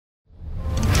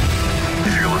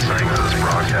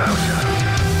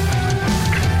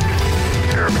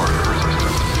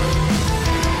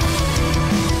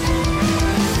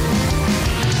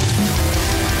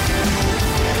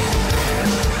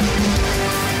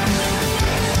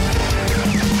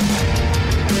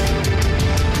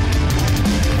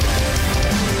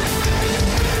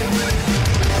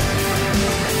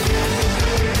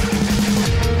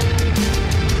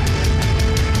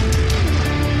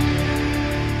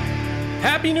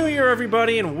Happy New Year,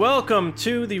 everybody, and welcome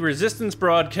to the Resistance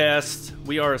broadcast.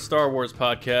 We are a Star Wars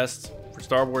podcast for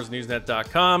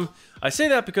StarWarsNewsNet.com. I say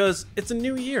that because it's a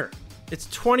new year. It's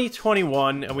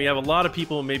 2021, and we have a lot of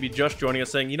people maybe just joining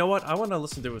us saying, you know what, I want to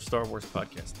listen to a Star Wars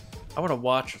podcast. I want to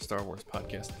watch a Star Wars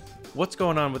podcast. What's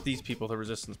going on with these people, the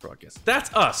Resistance broadcast?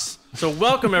 That's us. So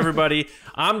welcome, everybody.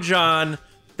 I'm John.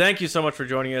 Thank you so much for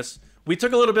joining us. We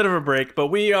took a little bit of a break, but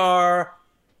we are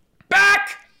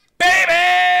back, baby!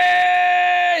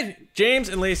 James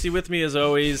and Lacey with me as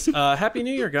always. Happy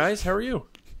New Year, guys. How are you?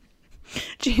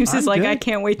 James is like, good. I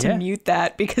can't wait to mute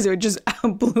that because it just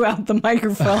blew out the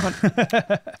microphone.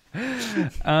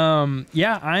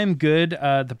 Yeah, I'm good.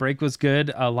 The break was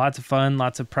good. Lots of fun,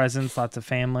 lots of presents, lots of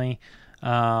family.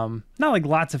 Not like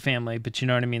lots of family, but you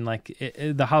know what I mean? Like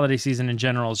the holiday season in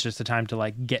general is just a time to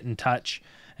like get in touch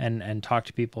and talk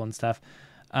to people and stuff.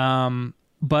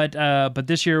 But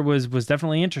this year was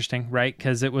definitely interesting, right?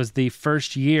 Because it was the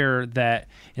first year that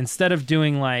instead of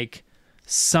doing like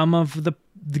some of the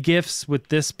gifts with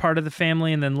this part of the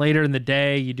family, and then later in the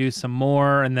day you do some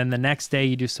more, and then the next day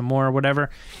you do some more or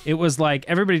whatever, it was like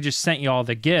everybody just sent you all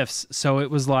the gifts. So it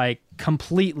was like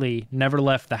completely never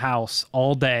left the house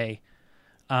all day,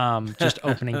 just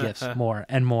opening gifts more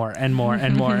and more and more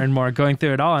and more and more, going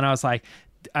through it all. And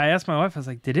I asked my wife, I was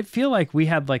like, did it feel like we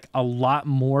had like a lot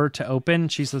more to open?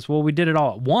 She says, well, we did it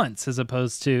all at once as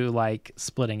opposed to like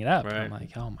splitting it up. Right. I'm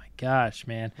like, oh my gosh,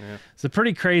 man. Yeah. It's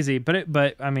pretty crazy.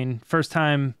 But I mean, first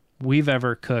time we've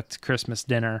ever cooked Christmas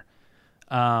dinner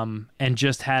and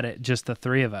just had it, just the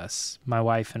three of us, my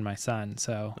wife and my son.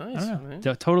 So nice, I don't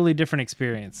know, totally different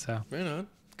experience. So right on.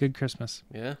 Good Christmas.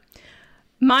 Yeah.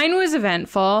 Mine was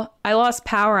eventful. I lost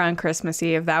power on Christmas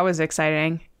Eve. That was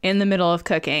exciting in the middle of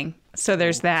cooking. So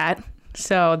there's that.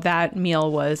 So that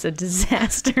meal was a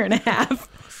disaster and a half.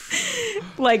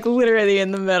 Like literally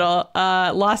in the middle.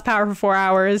 Lost power for 4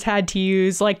 hours. Had to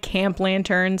use like camp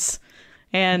lanterns.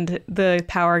 And the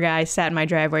power guy sat in my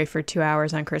driveway for 2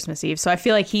 hours on Christmas Eve. So I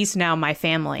feel like he's now my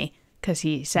family because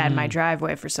he sat in my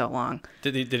driveway for so long.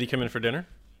 Did he come in for dinner?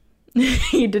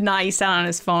 He did not. He sat on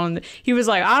his phone. He was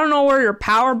like, I don't know where your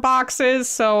power box is,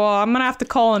 so I'm going to have to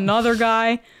call another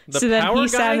guy. The power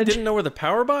guy didn't know where the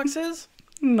power box is?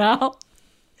 No.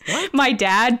 What? My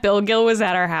dad, Bill Gill, was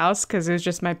at our house because it was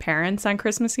just my parents on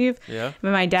Christmas Eve. Yeah.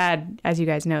 But my dad, as you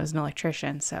guys know, is an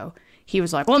electrician, so he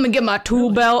was like, well, let me get my tool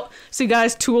belt. So he got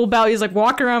his tool belt. He's like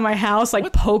walking around my house,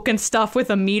 like poking stuff with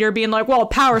a meter, being like, well,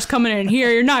 power's coming in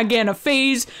here. You're not getting a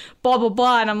phase, blah, blah,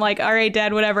 blah. And I'm like, all right,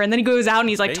 Dad, whatever. And then he goes out and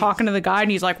he's like talking to the guy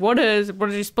and he's like, what is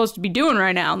he supposed to be doing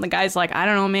right now? And the guy's like, I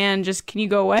don't know, man. Just can you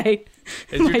go away?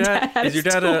 Is your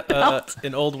dad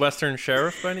an old Western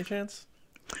sheriff by any chance?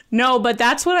 No, but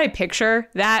that's what I picture.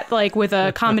 That, like, with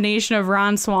a combination of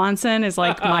Ron Swanson is,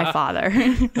 like, my father.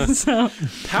 So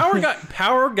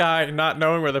Power guy not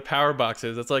knowing where the power box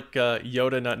is. It's like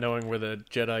Yoda not knowing where the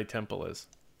Jedi temple is.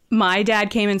 My dad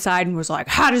came inside and was like,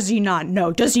 how does he not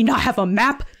know? Does he not have a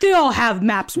map? They all have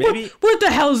maps. What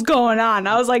the hell's going on?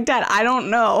 I was like, Dad, I don't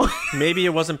know. Maybe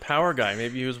it wasn't power guy.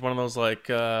 Maybe he was one of those, like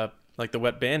the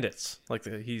wet bandits. Like,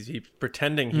 he's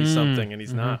pretending he's something and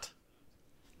he's not.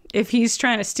 If he's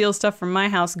trying to steal stuff from my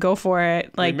house, go for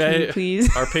it. Like, can you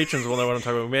please? Our patrons will know what I'm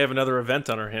talking about. We may have another event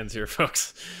on our hands here,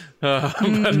 folks.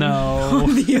 No.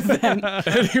 The event.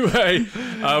 Anyway,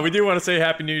 we do want to say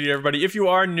Happy New Year to everybody. If you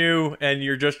are new and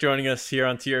you're just joining us here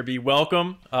on TRB,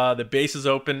 welcome. The base is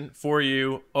open for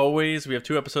you always. We have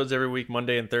 2 episodes every week,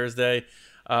 Monday and Thursday.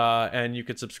 And you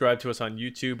can subscribe to us on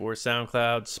YouTube or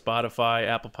SoundCloud, Spotify,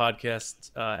 Apple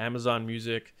Podcasts, Amazon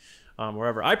Music.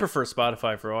 Wherever. I prefer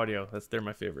Spotify for audio. They're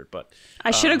my favorite. But I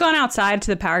should have gone outside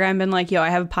to the power guy and been like, yo, I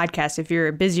have a podcast. If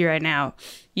you're busy right now,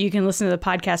 you can listen to the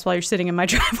podcast while you're sitting in my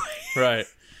driveway. Right.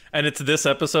 And it's this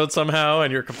episode somehow,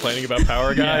 and you're complaining about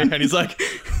power guy. And he's like,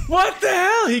 what the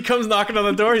hell? He comes knocking on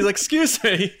the door. He's like, excuse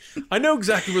me. I know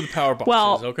exactly where the power box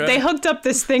is, okay? They hooked up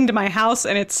this thing to my house,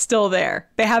 and it's still there.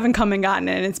 They haven't come and gotten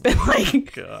it, and it's been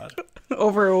like... God.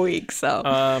 Over a week, so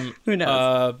who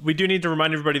knows? We do need to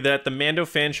remind everybody that the Mando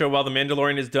fan show, while The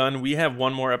Mandalorian is done, we have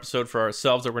one more episode for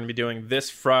ourselves that we're going to be doing this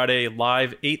Friday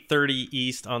live, 8:30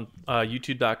 East on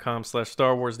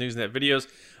youtube.com/Star Wars Newsnet videos.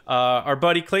 Our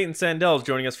buddy Clayton Sandell is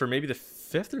joining us for maybe the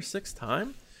 5th or 6th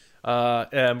time.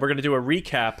 And we're going to do a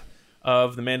recap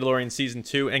of The Mandalorian Season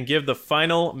 2 and give the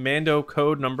final Mando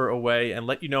code number away and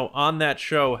let you know on that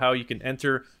show how you can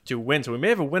enter to win. So we may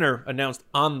have a winner announced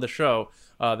on the show.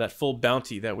 That full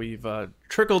bounty that we've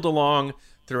trickled along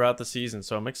throughout the season.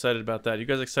 So I'm excited about that. You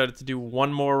guys excited to do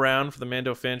one more round for the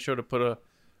Mando fan show to put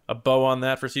a bow on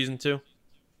that for season 2?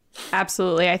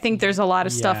 Absolutely. I think there's a lot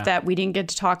of Yeah. stuff that we didn't get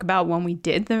to talk about when we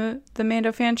did the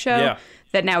Mando fan show. Yeah.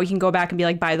 That now we can go back and be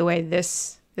like, by the way,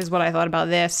 this is what I thought about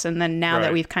this. And then now Right.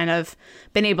 that we've kind of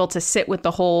been able to sit with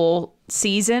the whole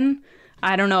season,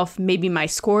 I don't know if maybe my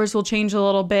scores will change a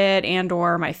little bit and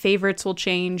or my favorites will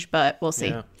change, but we'll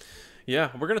see. Yeah,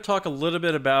 we're going to talk a little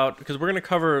bit about, because we're going to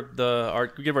cover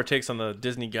give our takes on the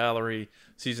Disney Gallery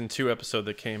Season 2 episode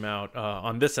that came out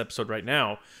on this episode right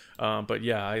now. But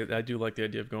yeah, I do like the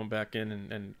idea of going back in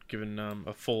and giving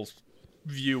a full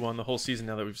view on the whole season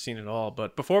now that we've seen it all.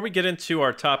 But before we get into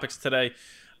our topics today,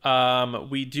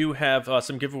 we do have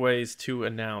some giveaways to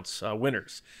announce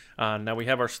winners. Now we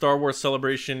have our Star Wars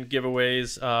Celebration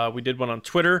giveaways. We did one on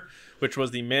Twitter, which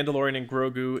was the Mandalorian and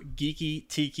Grogu Geeky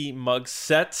Tiki mug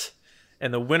set.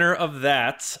 And the winner of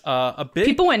that,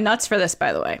 People went nuts for this,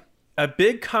 by the way. a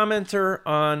big commenter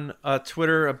on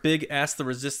Twitter, a big Ask the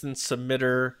Resistance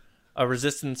submitter, a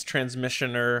Resistance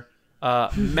transmissioner,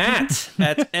 Matt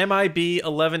at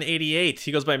MIB1188.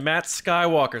 He goes by Matt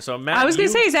Skywalker. So Matt, I was going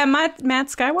to say, is that Matt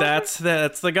Skywalker?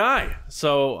 that's the guy.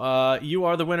 So you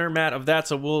are the winner, Matt, of that.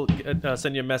 So we'll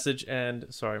send you a message. And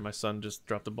sorry, my son just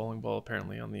dropped a bowling ball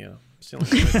apparently on the ceiling.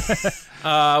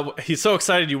 He's so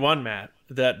excited you won, Matt,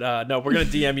 that no, we're gonna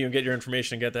DM you and get your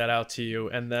information and get that out to you.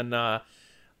 And then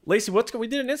Lacey, we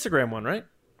did an Instagram one, right?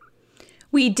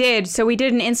 We did. So we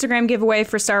did an Instagram giveaway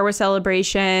for Star Wars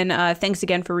Celebration. Thanks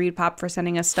again for Reed Pop for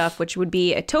sending us stuff, which would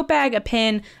be a tote bag, a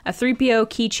pin, a 3PO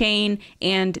keychain,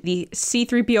 and the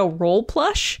C-3PO roll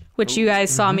plush, which you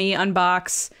guys saw me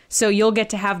unbox. So you'll get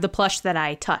to have the plush that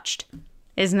I touched.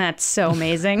 Isn't that so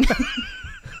amazing?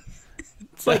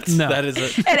 That is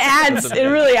it. It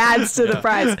really adds to the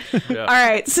prize. Yeah. All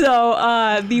right.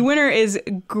 So the winner is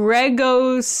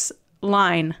Gregos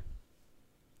Line.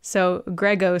 So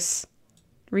Gregos,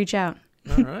 reach out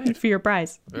All right. for your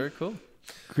prize. Very cool.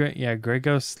 Great, yeah,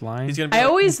 Gregos line. He's gonna be I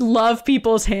always love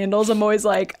people's handles. I'm always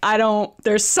like,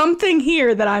 there's something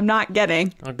here that I'm not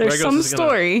getting. There's Gregos some is gonna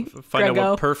story. Find out Grego.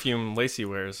 what perfume Lacey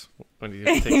wears when he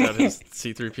takes out his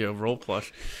C-3PO roll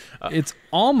plush. It's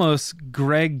almost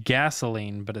Greg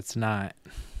Gasoline, but it's not.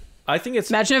 I think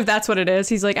it's Imagine if that's what it is.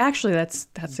 He's like, actually, that's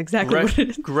exactly what it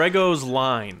is. Grego's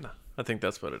line. I think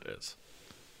that's what it is.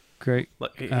 Great.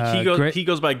 Like Gre- he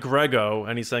goes by Grego,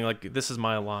 and he's saying like, "This is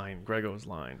my line, Grego's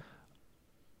line."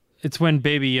 It's when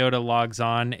Baby Yoda logs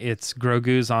on. It's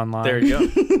Grogu's online. There you go.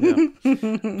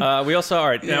 Yeah. We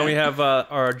also now we have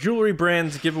our jewelry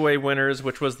brands giveaway winners,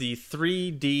 which was the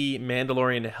 3D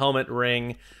Mandalorian helmet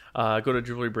ring. Go to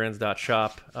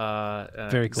jewelrybrands.shop.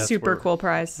 Very cool. Super cool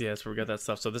prize. Yeah, that's where we got that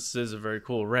stuff. So this is a very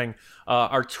cool ring.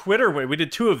 Our Twitter, we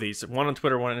did two of these, one on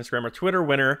Twitter, one on Instagram. Our Twitter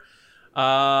winner,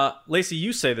 Lacey,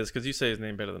 you say this because you say his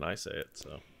name better than I say it.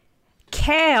 So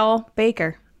Kyle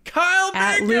Baker. Kyle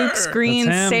At Baker! Luke's Green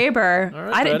That's him. Saber. All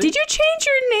right, buddy. Did you change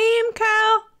your name,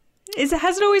 Kyle?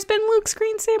 Has it always been Luke's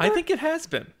Green Saber? I think it has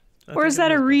been. Or is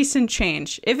that a recent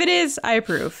change? If it is, I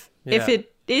approve. If Yeah.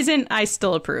 it isn't, I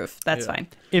still approve. That's fine.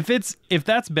 If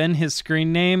that's been his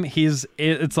screen name,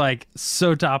 it's like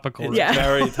so topical. It's Yeah.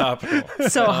 very topical.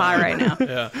 So hot right now.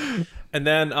 Yeah. And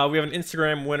then we have an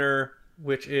Instagram winner,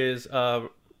 which is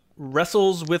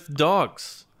Wrestles with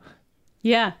Dogs.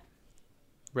 Yeah.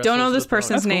 Don't know this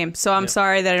person's name, so I'm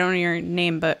sorry that I don't know your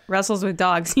name, but Wrestles with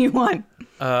Dogs, you won.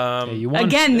 Yeah, you won.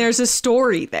 Again, there's a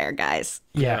story there, guys.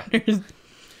 Yeah.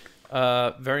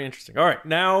 Very interesting. All right,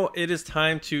 now it is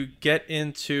time to get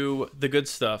into the good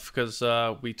stuff because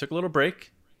we took a little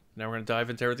break. Now we're going to dive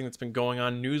into everything that's been going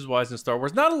on news-wise in Star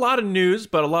Wars. Not a lot of news,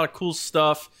 but a lot of cool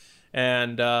stuff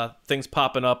and things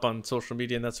popping up on social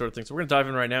media and that sort of thing. So we're going to dive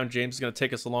in right now, and James is going to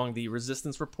take us along the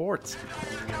Resistance Report.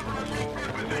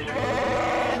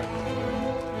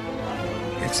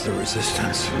 It's the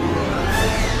Resistance.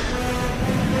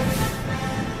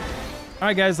 All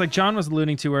right, guys, like John was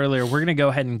alluding to earlier, we're going to go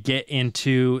ahead and get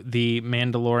into the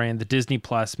Mandalorian, the Disney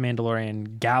Plus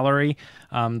Mandalorian Gallery,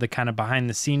 the kind of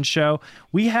behind-the-scenes show.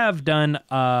 We have done,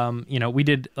 we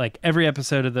did like every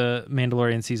episode of the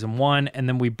Mandalorian Season 1, and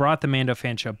then we brought the Mando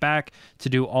Fan Show back to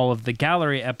do all of the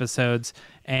gallery episodes.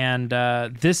 And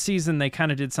this season, they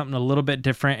kind of did something a little bit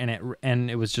different, and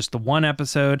it was just the one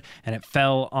episode, and it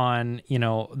fell on,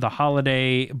 the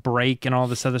holiday break and all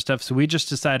this other stuff. So we just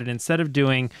decided instead of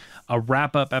doing a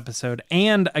wrap-up episode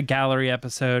and a gallery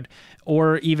episode,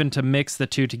 or even to mix the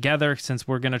two together, since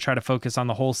we're going to try to focus on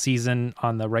the whole season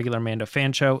on the regular Mando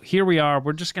Fan Show, here we are.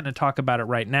 We're just going to talk about it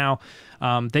right now.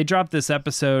 They dropped this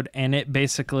episode, and it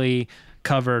basically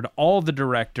covered all the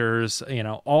directors,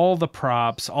 all the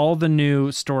props, all the new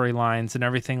storylines and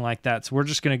everything like that. So we're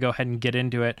just going to go ahead and get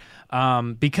into it.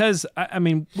 Because,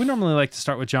 we normally like to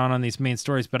start with John on these main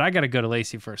stories, but I got to go to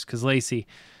Lacey first because Lacey,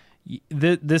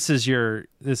 this is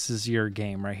your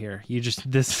game right here.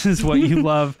 This is what you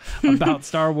love about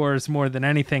Star Wars more than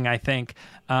anything, I think.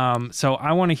 So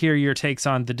I want to hear your takes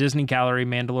on the Disney Gallery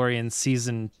Mandalorian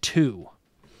Season 2.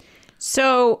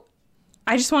 So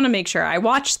I just want to make sure. I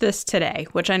watched this today,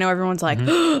 which I know everyone's like,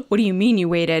 what do you mean you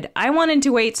waited? I wanted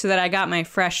to wait so that I got my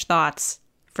fresh thoughts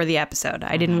for the episode.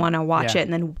 I didn't want to watch it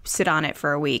and then sit on it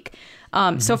for a week.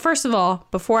 So first of all,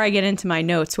 before I get into my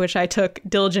notes, which I took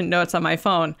diligent notes on my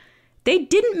phone, they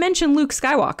didn't mention Luke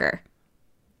Skywalker.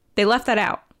 They left that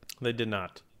out. They did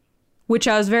not. Which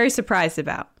I was very surprised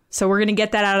about. So we're going to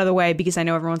get that out of the way because I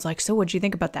know everyone's like, so what'd you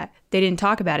think about that? They didn't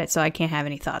talk about it, so I can't have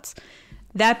any thoughts.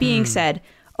 That being said,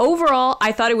 overall,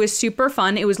 I thought it was super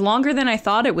fun. It was longer than I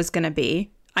thought it was going to be.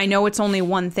 I know it's only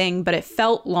one thing, but it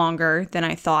felt longer than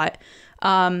I thought.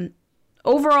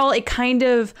 Overall, it kind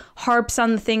of harps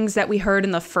on the things that we heard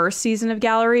in the first season of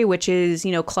Gallery, which is,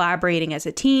 collaborating as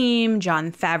a team.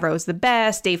 Jon Favreau's the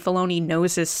best. Dave Filoni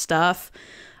knows his stuff.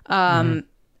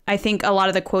 I think a lot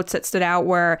of the quotes that stood out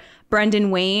were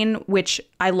Brendan Wayne, which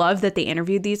I love that they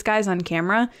interviewed these guys on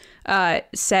camera,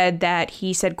 said that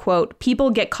he said, quote,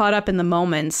 people get caught up in the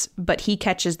moments, but he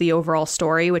catches the overall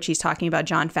story, which he's talking about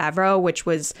Jon Favreau, which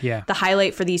was the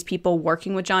highlight for these people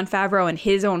working with Jon Favreau. And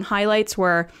his own highlights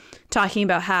were talking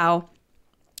about how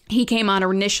he came on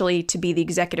initially to be the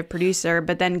executive producer,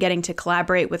 but then getting to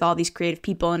collaborate with all these creative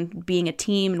people and being a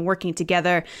team and working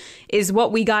together is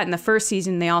what we got in the first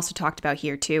season. They also talked about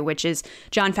here too, which is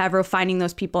Jon Favreau finding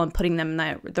those people and putting them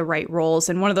in the right roles.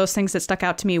 And one of those things that stuck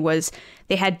out to me was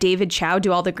they had David Chow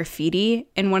do all the graffiti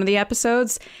in one of the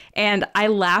episodes. And I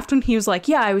laughed when he was like,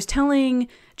 yeah, I was telling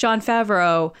Jon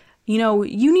Favreau,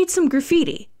 you need some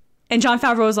graffiti. And Jon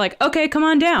Favreau was like, okay, come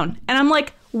on down. And I'm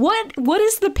like, what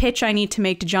is the pitch I need to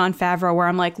make to Jon Favreau where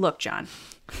I'm like, look, Jon,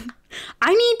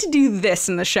 I need to do this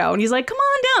in the show. And he's like, come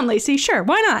on down, Lacey. Sure,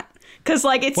 why not? Because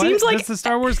seems like... Does the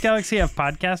Star Wars galaxy have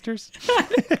podcasters?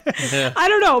 I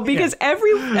don't know, because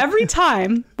every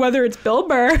time, whether it's Bill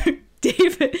Burr,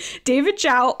 David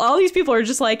Chow, all these people are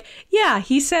just like, yeah,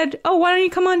 he said, oh, why don't you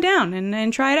come on down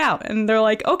and try it out? And they're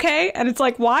like, okay. And it's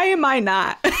like, why am I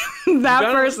not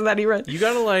person that he runs? You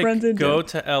gotta go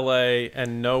to LA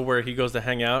and know where he goes to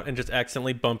hang out and just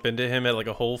accidentally bump into him at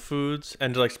a Whole Foods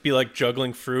and be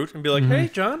juggling fruit and be like, hey,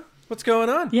 John, what's going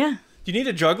on? Yeah. Do you need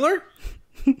a juggler?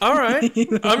 All right.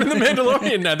 I'm in the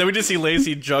Mandalorian now. Then we just see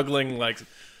Lacey juggling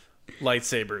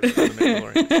lightsabers in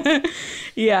the Mandalorian.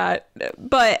 Yeah,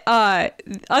 but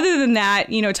other than that,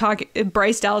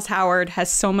 Bryce Dallas Howard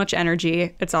has so much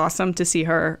energy. It's awesome to see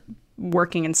her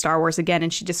working in Star Wars again,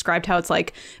 and she described how it's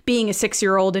like being a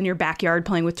 6-year-old in your backyard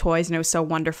playing with toys, and it was so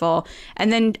wonderful.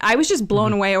 And then I was just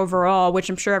blown away overall, which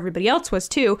I'm sure everybody else was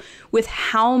too, with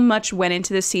how much went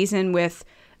into the season with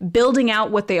building out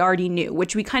what they already knew,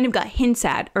 which we kind of got hints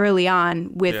at early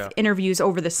on with interviews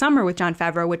over the summer with Jon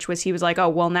Favreau, which was he was like, oh,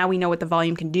 well, now we know what the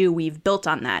volume can do. We've built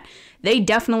on that. They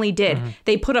definitely did.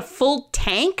 They put a full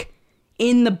tank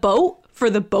in the boat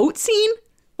for the boat scene,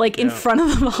 in front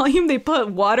of the volume. They put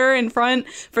water in front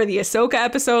for the Ahsoka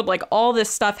episode. All this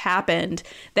stuff happened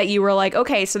that you were like,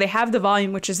 okay, so they have the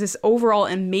volume, which is this overall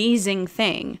amazing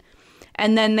thing.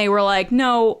 And then they were like,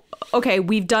 no, okay,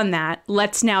 we've done that.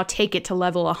 Let's now take it to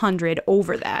level 100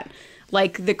 over that.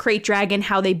 The Krayt Dragon,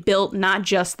 how they built not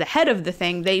just the head of the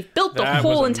thing, they built the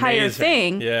whole entire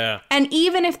thing. Yeah. And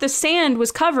even if the sand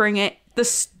was covering it,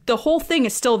 the whole thing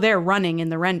is still there running in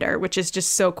the render, which is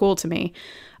just so cool to me.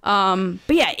 But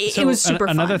yeah, it was super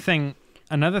fun.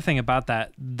 Another thing about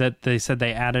that they said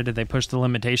they added and they pushed the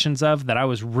limitations of that I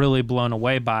was really blown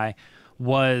away by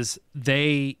was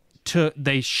they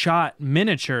shot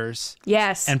miniatures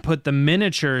and put the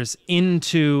miniatures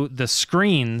into the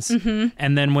screens,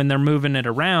 and then when they're moving it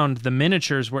around, the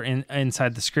miniatures were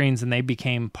inside the screens and they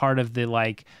became part of the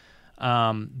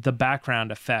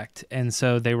background effect, and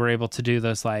so they were able to do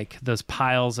those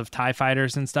piles of TIE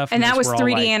fighters and stuff, and that was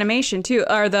 3D animation too,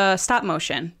 or the stop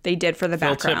motion they did for the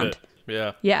background.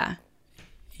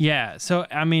 Yeah. So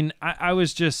I mean, I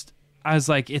was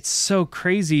like, it's so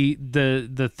crazy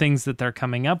the things that they're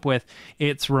coming up with.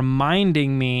 It's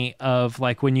reminding me of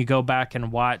when you go back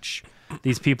and watch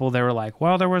these people, they were like,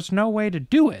 well, there was no way to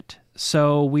do it,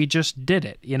 so we just did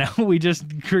it. We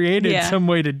just created some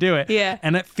way to do it. Yeah.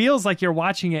 And it feels like you're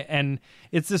watching it, and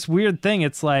it's this weird thing.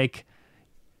 It's like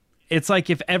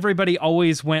if everybody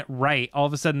always went right, all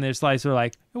of a sudden there's guys who are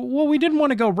like, well, we didn't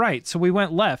want to go right, so we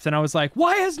went left. And I was like,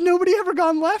 why has nobody ever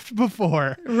gone left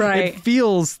before? Right. It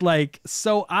feels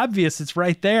so obvious it's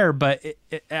right there, but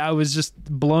I was just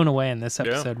blown away in this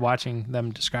episode watching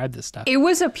them describe this stuff. It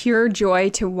was a pure joy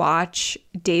to watch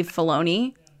Dave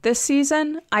Filoni this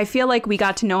season. I feel like we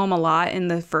got to know him a lot in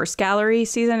the first gallery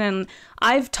season, and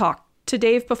I've talked to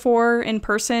Dave before in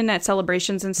person at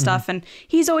celebrations and stuff, and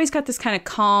he's always got this kind of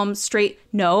calm,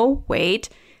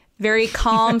 very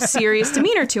calm, serious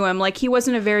demeanor to him. Like, he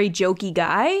wasn't a very jokey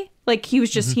guy. Like, he was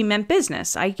just, he meant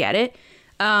business. I get it.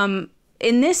 In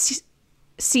this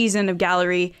season of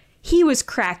gallery, he was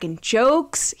cracking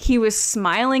jokes. He was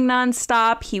smiling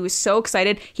nonstop. He was so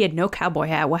excited. He had no cowboy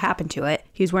hat. What happened to it?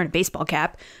 He was wearing a baseball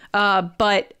cap.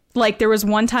 But like, there was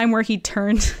one time where he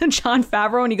turned to Jon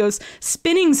Favreau and he goes,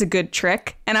 "Spinning's a good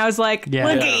trick." And I was like,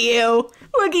 look at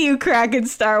you cracking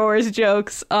Star Wars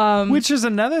jokes. Which is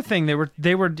another thing.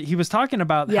 He was talking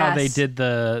about how they did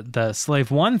the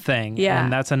Slave One thing. Yeah.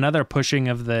 And that's another pushing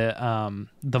of the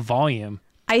volume.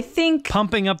 I think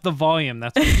pumping up the volume.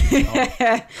 That's what it's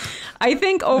called. I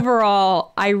think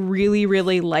overall, I really,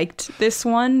 really liked this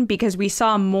one because we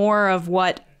saw more of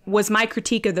what was my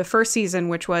critique of the first season,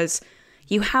 which was,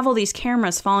 you have all these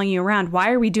cameras following you around. Why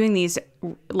are we doing these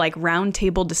like round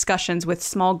table discussions with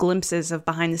small glimpses of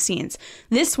behind the scenes?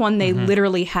 This one, they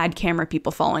literally had camera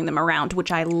people following them around,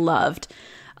 which I loved.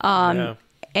 And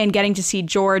getting to see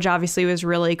George obviously was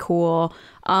really cool.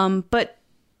 But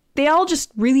they all just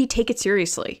really take it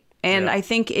seriously. And I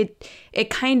think it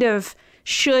kind of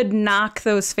should knock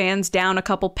those fans down a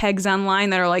couple pegs online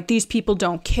that are like, these people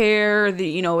don't care.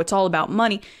 It's all about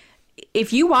money.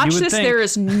 If you watch this, there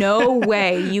is no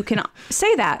way you can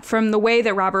say that, from the way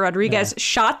that Robert Rodriguez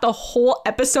shot the whole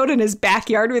episode in his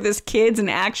backyard with his kids and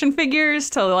action figures,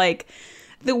 to like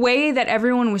the way that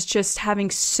everyone was just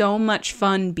having so much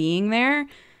fun being there.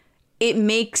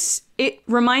 It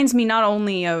reminds me not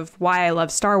only of why I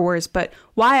love Star Wars, but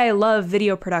why I love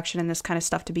video production and this kind of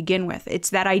stuff to begin with. It's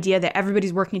that idea that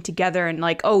everybody's working together and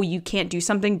like, oh, you can't do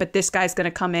something, but this guy's going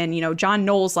to come in. John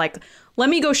Knoll's like, let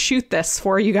me go shoot this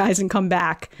for you guys and come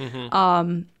back.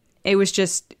 It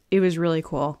was really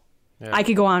cool. Yeah. I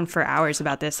could go on for hours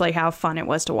about this, like how fun it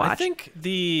was to watch. I think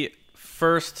the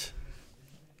first,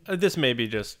 this may be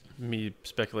just me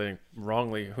speculating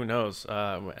wrongly, who knows,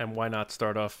 and why not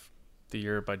start off the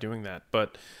year by doing that,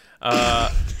 but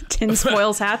tin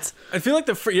spoils hats. I feel like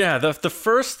the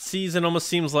first season almost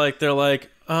seems like they're like,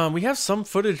 we have some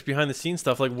footage behind the scenes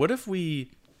stuff, like what if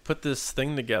we put this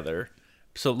thing together,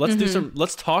 so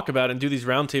let's talk about it and do these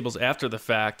roundtables after the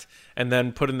fact and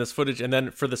then put in this footage, and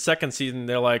then for the second season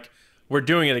they're like, we're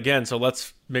doing it again, so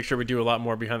let's make sure we do a lot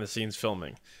more behind the scenes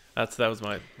filming. That was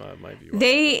my view.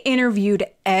 They interviewed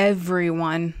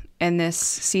everyone in this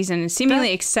season,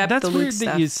 seemingly except the Luke stuff. That's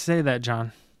weird that you say that,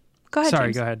 John. Go ahead. Sorry,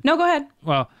 James. go ahead. No, go ahead.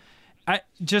 Well,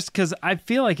 just because I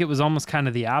feel like it was almost kind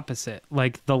of the opposite.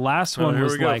 Like the last one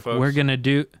was like, we're gonna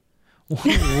do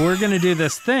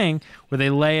this thing where they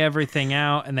lay everything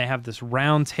out and they have this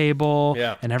round table,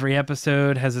 and every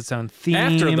episode has its own theme.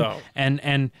 After though,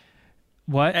 and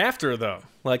what? After though.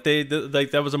 Like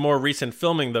that was a more recent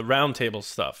filming, the roundtable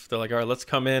stuff. They're like, all right, let's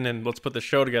come in and let's put the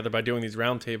show together by doing these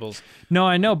roundtables. No,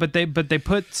 I know, but they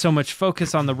put so much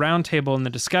focus on the roundtable and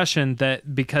the discussion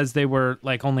that because they were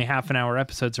like only half an hour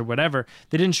episodes or whatever,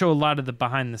 they didn't show a lot of the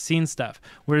behind the scenes stuff.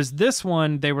 Whereas this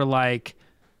one, they were like,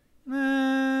 do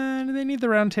they need the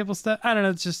roundtable stuff? I don't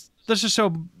know. Let's just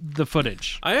show the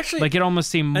footage. I actually like it almost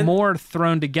seemed more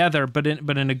thrown together, but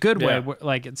in a good way.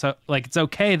 Like it's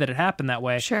okay that it happened that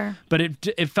way. Sure. But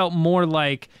it felt more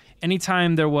like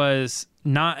anytime there was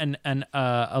not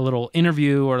a little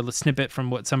interview or a snippet from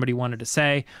what somebody wanted to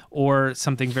say or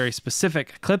something very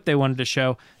specific, a clip they wanted to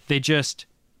show, they just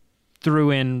threw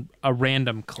in a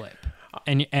random clip.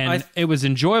 And it was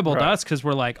enjoyable to us because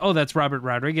we're like, oh, that's Robert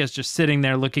Rodriguez just sitting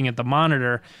there looking at the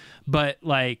monitor. But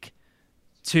like,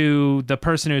 to the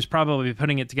person who's probably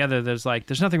putting it together, there's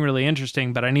nothing really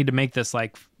interesting, but I need to make this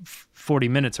like 40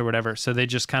 minutes or whatever. So they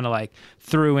just kind of like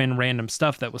threw in random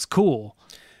stuff that was cool.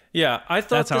 Yeah, I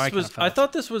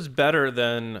thought this was better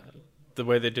than the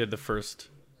way they did the first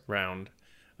round.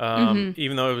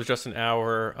 Even though it was just an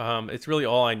hour, it's really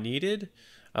all I needed.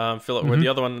 Where the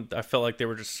other one, I felt like they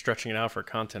were just stretching it out for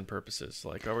content purposes.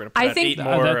 Like, oh, we're going to put out 8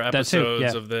 more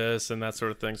episodes of this and that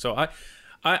sort of thing. So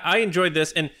I enjoyed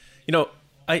this. And,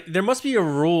 there must be a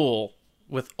rule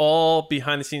with all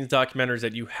behind-the-scenes documentaries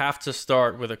that you have to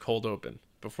start with a cold open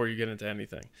before you get into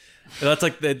anything. That's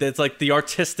like the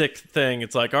artistic thing.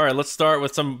 It's like, all right, let's start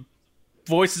with some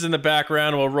voices in the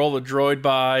background. We'll roll a droid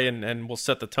by, and we'll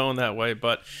set the tone that way.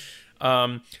 But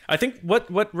I think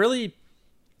what really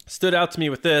stood out to me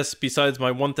with this, besides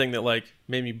my one thing that like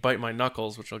made me bite my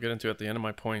knuckles, which I'll get into at the end of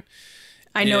my point.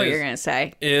 I know what you're gonna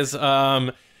say. Is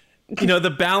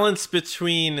the balance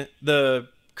between the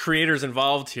creators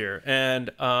involved here, and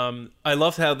I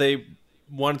loved how they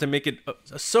wanted to make it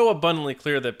so abundantly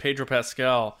clear that Pedro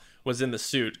Pascal was in the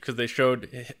suit, because they showed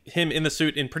him in the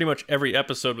suit in pretty much every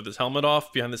episode with his helmet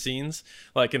off behind the scenes,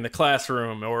 like in the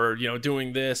classroom, or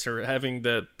doing this, or having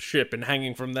the ship and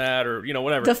hanging from that, or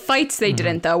whatever. The fights they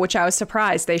didn't, though, which I was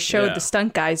surprised. They showed the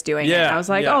stunt guys doing it. I was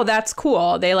like, oh, that's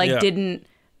cool. They didn't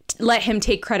let him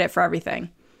take credit for everything.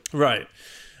 Right.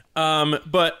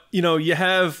 But you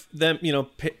have them,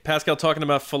 Pascal talking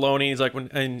about Filoni. He's like,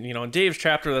 in Dave's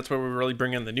chapter, that's where we really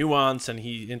bring in the nuance, and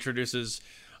he introduces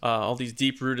all these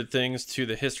deep-rooted things to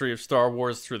the history of Star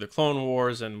Wars through the Clone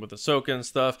Wars and with Ahsoka and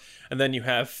stuff. And then you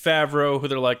have Favreau, who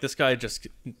they're like, this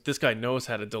guy knows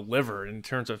how to deliver in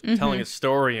terms of telling a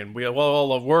story, and we all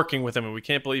love working with him, and we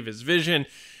can't believe his vision.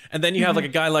 And then you have like a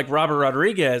guy like Robert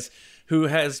Rodriguez, who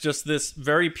has just this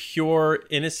very pure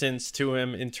innocence to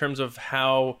him in terms of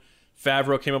how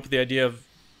Favreau came up with the idea of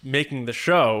making the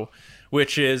show,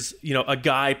 which is, a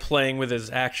guy playing with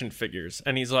his action figures.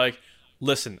 And he's like,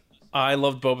 listen, I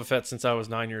loved Boba Fett since I was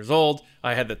 9 years old.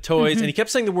 I had the toys. And he kept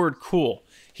saying the word cool.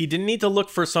 He didn't need to look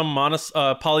for some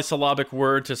polysyllabic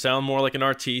word to sound more like an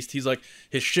artiste. He's like,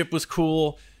 his ship was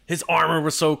cool. His armor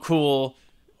was so cool.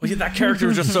 That character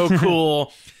was just so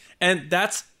cool. And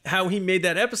that's how he made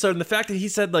that episode. And the fact that he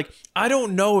said, like, I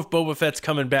don't know if Boba Fett's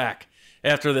coming back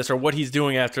after this or what he's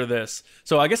doing after this.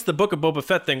 So I guess the Book of Boba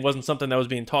Fett thing wasn't something that was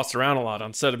being tossed around a lot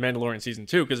on set of Mandalorian Season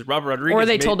 2, because Robert Rodriguez... Or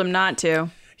they told him not to.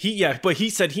 But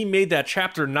he said he made that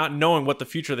chapter not knowing what the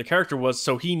future of the character was,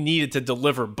 so he needed to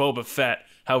deliver Boba Fett,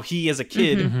 how he as a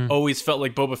kid always felt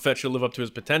like Boba Fett should live up to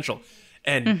his potential.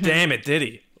 And damn it, did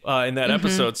he in that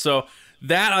episode. So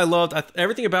that I loved.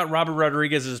 Everything about Robert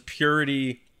Rodriguez's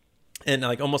purity and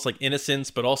like almost like innocence,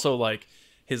 but also like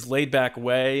his laid back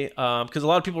way. Because a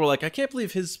lot of people were like, I can't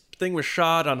believe his thing was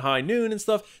shot on high noon and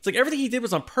stuff. It's like everything he did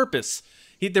was on purpose.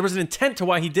 There was an intent to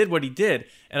why he did what he did,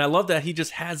 and I love that he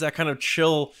just has that kind of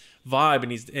chill vibe.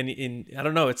 And he's I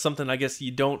don't know, it's something I guess you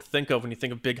don't think of when you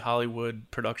think of big Hollywood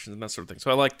productions and that sort of thing.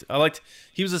 So I liked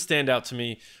he was a standout to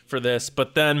me for this.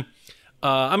 But then,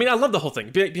 I love the whole thing,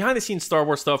 behind the scenes Star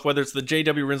Wars stuff, whether it's the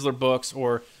J.W. Rinsler books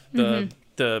or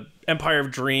the Empire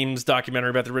of Dreams documentary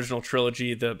about the original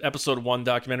trilogy, the Episode 1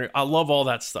 documentary. I love all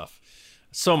that stuff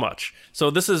so much. So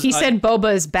this is... He said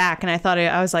Boba is back, and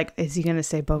I was like, is he going to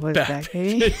say Boba is back,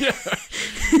 baby?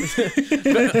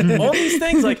 All these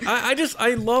things, like,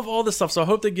 I love all this stuff. So I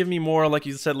hope they give me more, like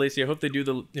you said, Lacey. I hope they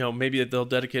do maybe they'll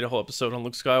dedicate a whole episode on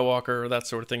Luke Skywalker or that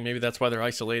sort of thing. Maybe that's why they're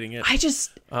isolating it.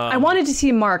 I wanted to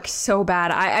see Mark so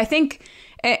bad. I think,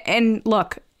 and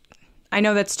look, I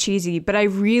know that's cheesy, but I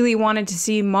really wanted to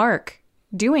see Mark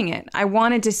doing it. I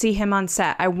wanted to see him on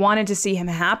set. I wanted to see him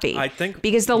happy. I think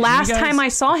because the last time I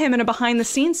saw him in a behind the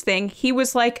scenes thing, he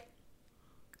was like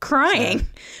crying.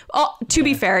 To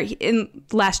be fair, in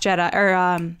Last Jedi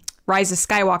or Rise of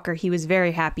Skywalker, he was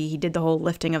very happy. He did the whole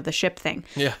lifting of the ship thing.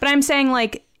 Yeah. But I'm saying,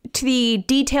 like, to the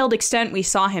detailed extent we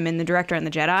saw him in The Director and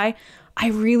the Jedi, I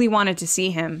really wanted to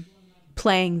see him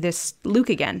playing this Luke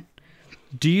again.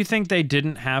 Do you think they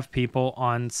didn't have people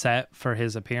on set for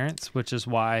his appearance, which is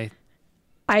why...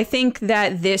 I think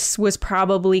that this was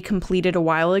probably completed a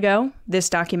while ago, this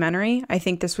documentary. I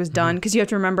think this was done because you have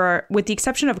to remember, with the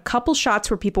exception of a couple shots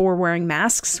where people were wearing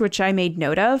masks, which I made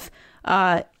note of,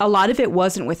 a lot of it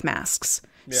wasn't with masks.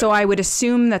 Yeah. So I would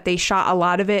assume that they shot a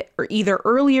lot of it or either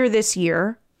earlier this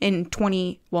year in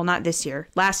last year,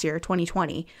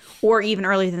 2020, or even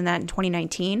earlier than that in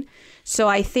 2019. So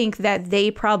I think that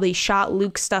they probably shot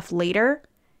Luke's stuff later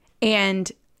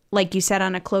and, like you said,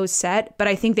 on a closed set, but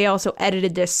I think they also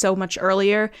edited this so much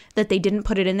earlier that they didn't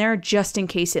put it in there just in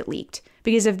case it leaked.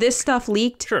 Because if this stuff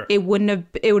leaked, sure, it would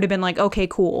have been like, okay,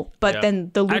 cool. But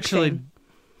then the Luke thing...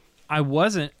 I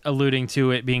wasn't alluding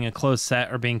to it being a closed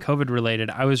set or being COVID related.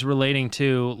 I was relating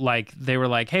to, like, they were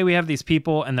like, hey, we have these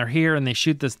people and they're here and they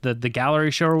shoot the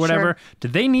gallery show or whatever. Sure.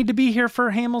 Did they need to be here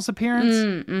for Hamill's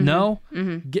appearance? No?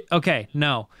 Okay,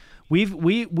 no. We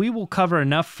will cover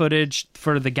enough footage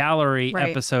for the gallery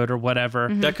episode or whatever.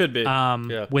 That could be.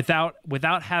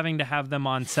 Without having to have them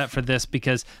on set for this,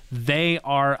 because they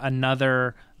are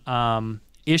another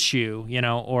issue,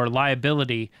 or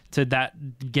liability to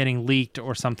that getting leaked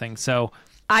or something. So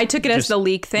I took it as the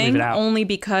leak thing only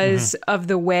because of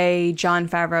the way Jon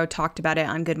Favreau talked about it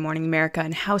on Good Morning America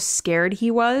and how scared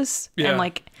he was. Yeah.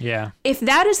 And if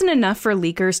that isn't enough for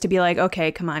leakers to be like,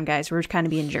 okay, come on, guys, we're kind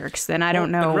of being jerks, then I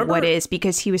don't know what is,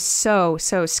 because he was so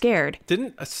scared.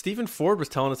 Didn't Stephen Ford was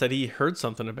telling us that he heard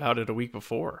something about it a week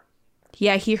before?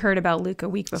 Yeah, he heard about Luke a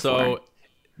week before. So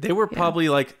they were probably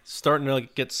like starting to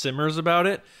get simmers about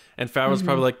it, And Favreau's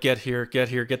probably like, get here,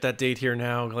 get that date here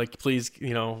now. Like, please,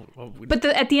 you know. But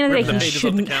at the end of the day, he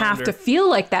shouldn't have to feel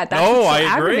like that. That's no, so I agree.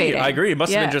 aggravating. I agree. It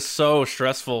must have been just so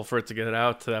stressful for it to get it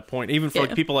out to that point. Even for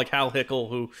like people like Hal Hickel,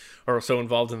 who are so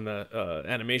involved in the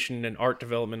animation and art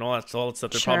development, all that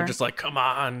stuff. They're probably just like, come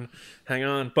on, hang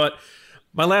on. But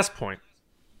my last point.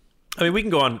 I mean, we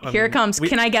can go on. Here it comes.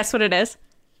 Can I guess what it is?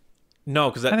 No,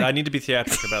 because I need to be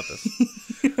theatric about this.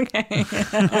 Okay.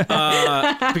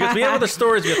 Because we have other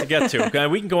stories we have to get to. Okay?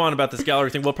 We can go on about this gallery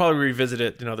thing. We'll probably revisit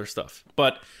it in other stuff.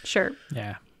 But sure.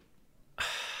 Yeah.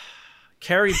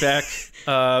 Carrie Beck,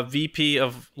 VP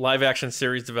of Live Action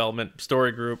Series Development,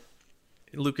 Story Group,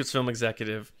 Lucasfilm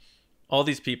Executive, all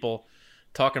these people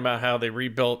talking about how they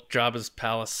rebuilt Jabba's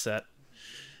palace set.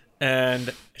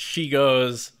 And she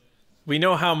goes, we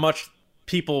know how much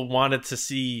people wanted to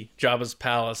see Jabba's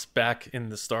palace back in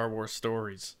the Star Wars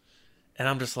stories. And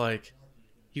I'm just like,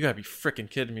 you gotta be freaking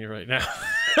kidding me right now.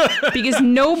 Because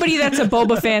nobody that's a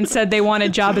Boba fan said they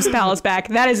wanted Jabba's palace back.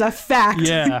 That is a fact.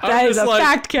 Yeah. That is a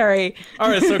fact, Carrie. All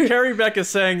right, so Carrie Beck is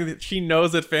saying that she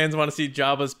knows that fans want to see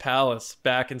Jabba's palace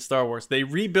back in Star Wars. They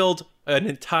rebuilt an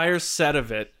entire set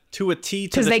of it to a T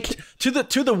to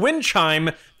the wind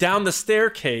chime down the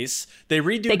staircase. They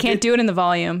can't do it in the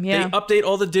volume. Yeah. They update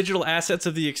all the digital assets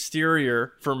of the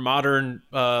exterior for modern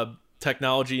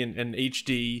technology and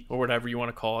HD or whatever you want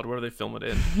to call it, whatever they film it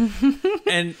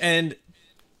in. and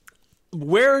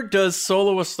where does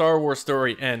Solo: A Star Wars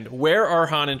Story end? Where are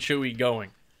Han and Chewie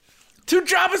going? To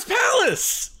Jabba's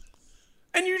palace!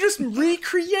 And you just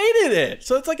recreated it.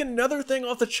 So it's like another thing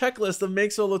off the checklist of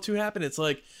Make Solo 2 happen. It's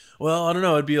like, well, I don't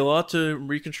know. It'd be a lot to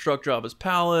reconstruct Jabba's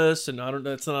palace, and I don't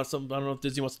know if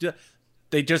Disney wants to do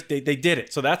that. They did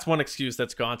it. So that's one excuse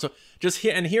that's gone. So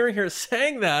hearing her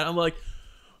saying that, I'm like,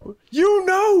 you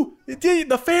know,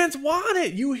 the fans want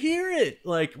it. You hear it.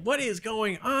 Like, what is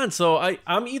going on? So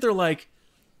I'm either like,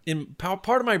 in part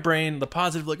of my brain, the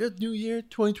positive, like, New Year,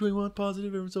 2021,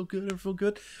 positive, everyone's so good, everyone feel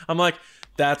good. I'm like,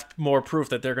 that's more proof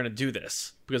that they're going to do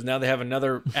this. Because now they have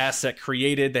another asset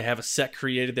created. They have a set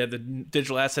created. They have the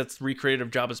digital assets recreated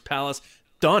of Jabba's palace.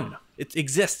 Done. It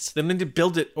exists. They don't need to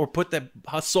build it or put that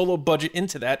Solo budget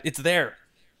into that. It's there.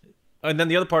 And then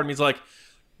the other part of me is like,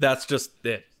 that's just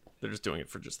it. They're just doing it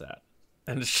for just that.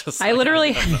 And it's just, I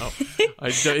literally, I don't know.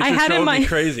 It just drove me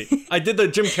crazy. I did the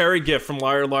Jim Carrey gif from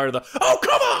Liar Liar, oh,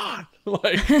 come on!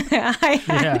 Like,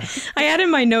 I had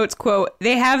in my notes, quote,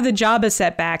 they have the Jabba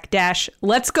setback,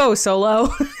 let's go,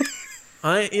 Solo.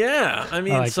 I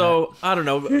mean, I don't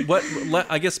know.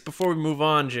 I guess before we move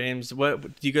on, James, what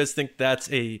do you guys think that's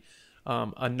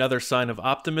another sign of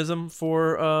optimism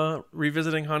for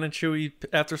revisiting Han and Chewie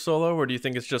after Solo? Or do you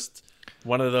think it's just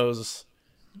one of those,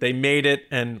 they made it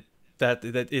and that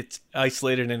it's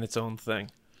isolated in its own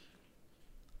thing?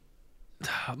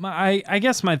 I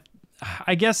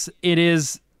guess it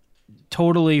is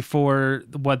totally for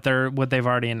what they've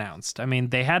already announced. I mean,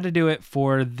 they had to do it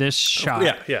for this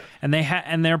shot. Yeah.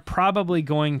 And they're probably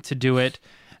going to do it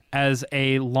as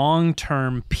a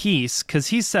long-term piece because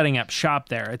he's setting up shop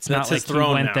there. It's not like he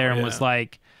went there and was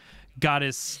like, got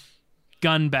his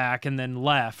gun back and then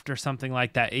left or something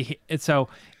like that. So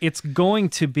it's going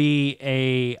to be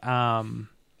a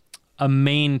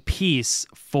main piece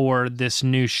for this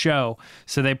new show.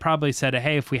 So they probably said,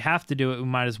 hey, if we have to do it, we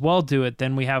might as well do it.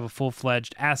 Then we have a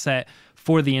full-fledged asset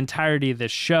for the entirety of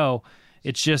this show.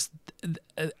 It's just,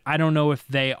 I don't know if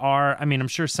they are. I mean, I'm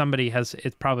sure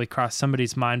it's probably crossed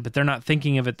somebody's mind, but they're not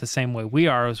thinking of it the same way we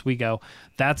are as we go,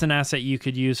 that's an asset you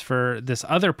could use for this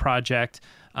other project.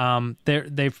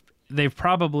 They've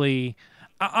probably,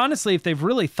 honestly, if they've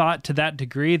really thought to that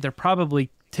degree, they're probably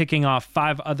ticking off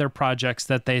 5 other projects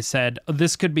that they said,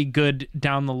 this could be good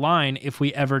down the line if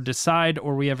we ever decide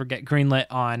or we ever get greenlit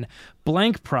on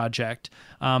blank project.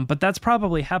 But that's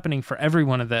probably happening for every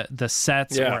one of the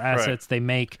sets or assets they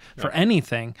make for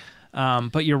anything.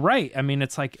 But you're right. I mean,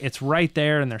 it's like, it's right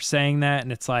there and they're saying that.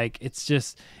 And it's like,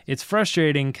 it's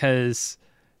frustrating because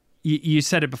you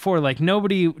said it before, like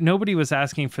nobody was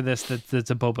asking for this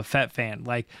that's a Boba Fett fan.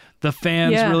 Like the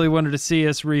fans really wanted to see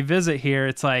us revisit here.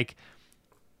 It's like,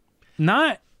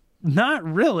 not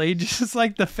really, just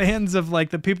like the fans of like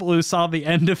the people who saw the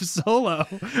end of Solo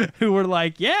who were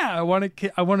like, yeah, I want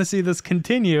to see this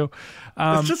continue.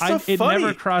 It's just so it funny.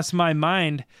 never crossed my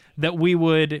mind that we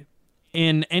would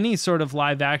in any sort of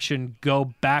live action go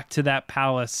back to that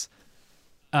palace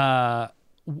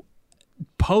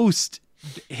post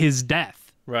his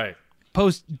death, right?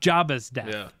 Post Jabba's death.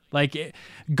 Yeah. Like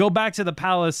go back to the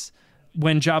palace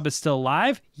when Jabba's still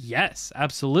alive. Yes,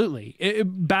 absolutely.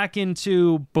 Back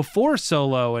into before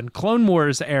Solo and Clone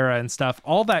Wars era and stuff,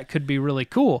 all that could be really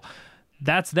cool.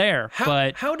 that's there,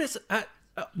 but how does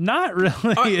not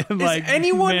really like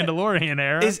anyone Mandalorian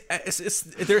era.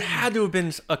 There had to have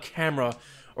been a camera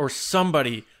or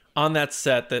somebody on that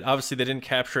set that obviously they didn't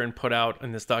capture and put out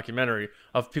in this documentary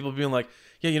of people being like,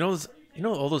 yeah,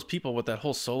 all those people with that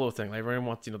whole Solo thing, like everyone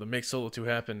wants to make Solo 2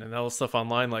 happen and all this stuff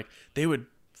online, like they would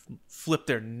flip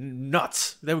their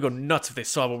nuts. They would go nuts if they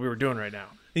saw what we were doing right now.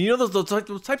 And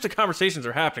those types of conversations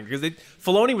are happening because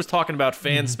Filoni was talking about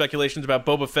fan speculations about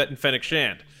Boba Fett and Fennec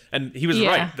Shand, and he was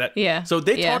right. So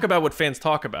they talk about what fans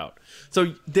talk about.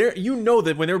 So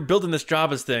that when they were building this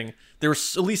Jabba's thing, there were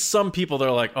at least some people that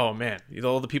are like, oh man,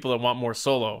 all the people that want more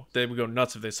Solo, they would go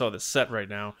nuts if they saw this set right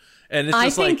now. And it's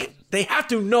just like they have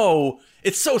to know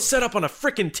it's so set up on a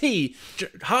freaking T.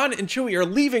 Han and Chewie are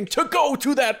leaving to go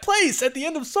to that place at the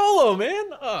end of Solo, man.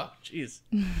 Oh, jeez.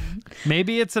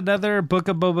 Maybe it's another Book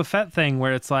of Boba Fett thing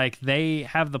where it's like they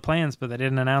have the plans, but they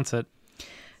didn't announce it.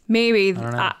 Maybe.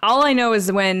 All I know is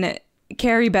when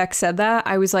Carrie Beck said that,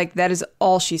 I was like, that is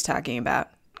all she's talking about.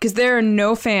 Because there are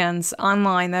no fans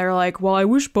online that are like, well, I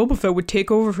wish Boba Fett would take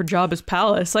over for Jabba's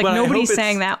palace. Like, nobody's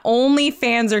saying that. Only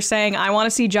fans are saying, I want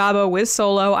to see Jabba with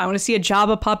Solo. I want to see a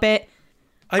Jabba puppet.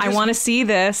 I want to see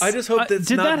this. I just hope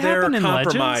that's not their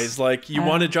compromise. Legends? Like, you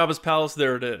wanted Jabba's palace,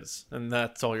 there it is. And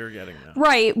that's all you're getting now.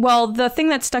 Right. Well, the thing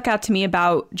that stuck out to me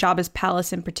about Jabba's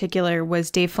palace in particular was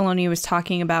Dave Filoni was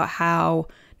talking about how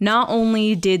not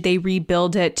only did they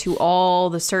rebuild it to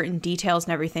all the certain details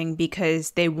and everything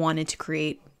because they wanted to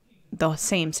create the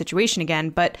same situation again,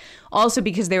 but also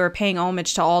because they were paying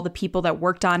homage to all the people that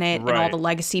worked on it and all the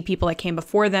legacy people that came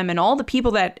before them and all the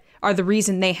people that are the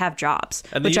reason they have jobs,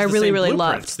 and which I really, really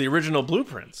loved. The original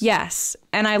blueprints. Yes.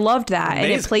 And I loved that.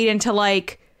 Amazing. And it played into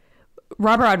like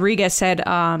Robert Rodriguez said,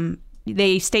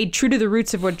 they stayed true to the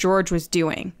roots of what George was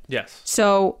doing. Yes.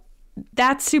 So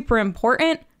that's super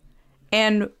important.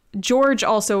 And George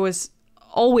also was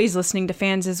always listening to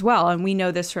fans as well, and we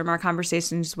know this from our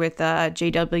conversations with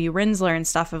J.W. Rinsler and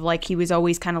stuff of like he was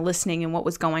always kind of listening and what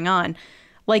was going on.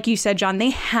 Like you said, John, they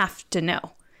have to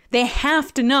know. They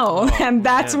have to know, and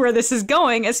that's where this is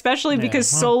going, especially because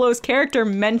Solo's character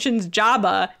mentions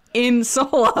Jabba in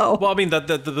Solo. Well, I mean,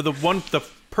 the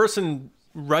person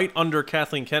right under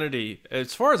Kathleen Kennedy,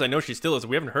 as far as I know, she still is.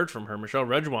 We haven't heard from her. Michelle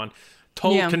Redjwan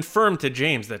confirmed to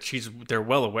James that they're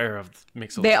well aware of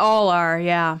Mix. They all are,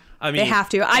 yeah. I mean, they have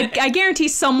to. I guarantee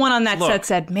someone on that set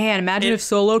said, "Man, imagine if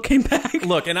Solo came back."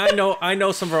 Look, and I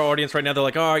know some of our audience right now. They're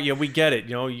like, "Oh, yeah, we get it.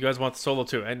 You guys want the Solo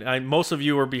too." And most of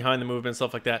you are behind the movement and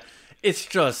stuff like that. It's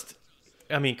just,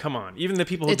 I mean, come on. Even the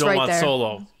people who don't want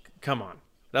Solo, come on.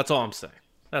 That's all I'm saying.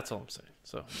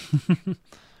 So.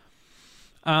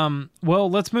 Well,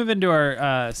 let's move into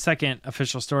our second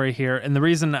official story here, and the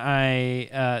reason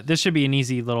this should be an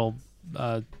easy little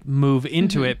move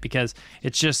into it because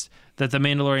it's just that The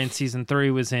Mandalorian season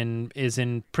 3 is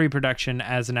in pre-production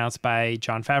as announced by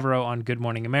Jon Favreau on Good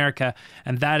Morning America,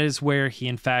 and that is where he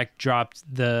in fact dropped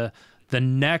the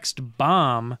next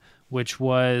bomb, which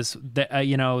was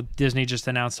Disney just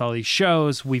announced all these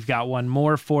shows. We've got one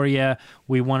more for you.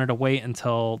 We wanted to wait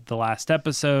until the last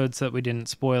episode so that we didn't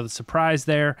spoil the surprise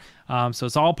there. So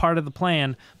it's all part of the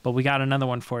plan, but we got another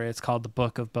one for you. It's called The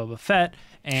Book of Boba Fett,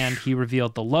 and he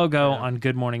revealed the logo on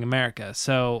Good Morning America.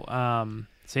 So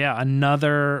yeah,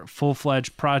 another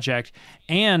full-fledged project.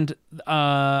 And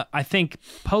I think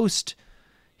post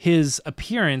his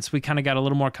appearance, we kind of got a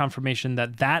little more confirmation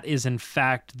that is in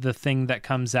fact the thing that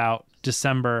comes out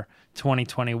December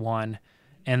 2021,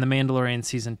 and The Mandalorian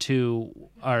season 2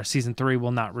 or season 3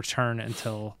 will not return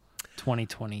until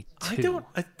 2022.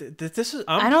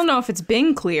 I don't know if it's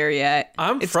been clear yet.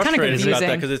 It's frustrated about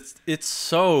that because it's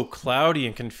so cloudy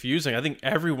and confusing. I think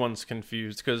everyone's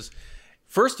confused because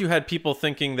first you had people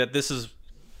thinking that this is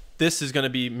going to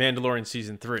be Mandalorian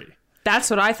season 3. That's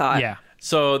what I thought. Yeah.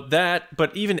 So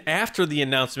but even after the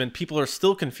announcement, people are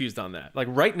still confused on that. Like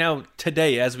right now,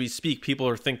 today, as we speak, people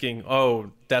are thinking,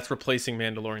 oh, that's replacing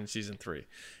Mandalorian season 3.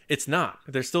 It's not.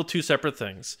 They're still two separate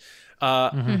things.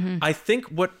 I think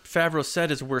what Favreau said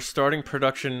is we're starting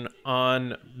production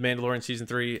on Mandalorian season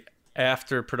 3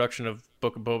 after production of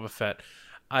Book of Boba Fett.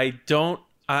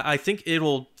 I think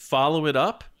it'll follow it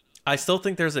up. I still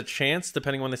think there's a chance,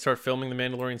 depending on when they start filming The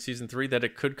Mandalorian season 3, that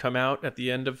it could come out at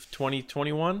the end of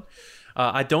 2021.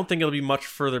 I don't think it'll be much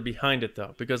further behind it,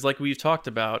 though, because like we've talked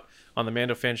about on the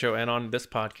Mando Fan Show and on this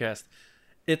podcast,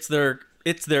 it's their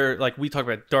like we talk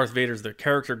about Darth Vader's their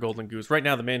character golden goose. Right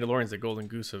now, the Mandalorian's the golden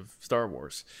goose of Star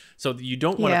Wars. So you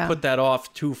don't want to put that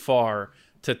off too far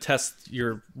to test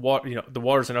the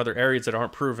waters in other areas that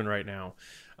aren't proven right now.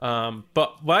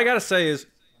 But what I got to say is,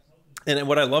 and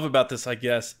what I love about this, I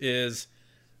guess, is,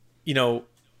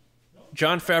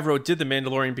 Jon Favreau did The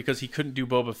Mandalorian because he couldn't do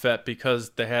Boba Fett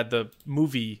because they had the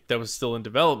movie that was still in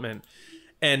development.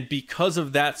 And because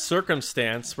of that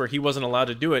circumstance where he wasn't allowed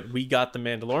to do it, we got The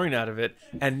Mandalorian out of it.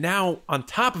 And now, on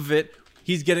top of it,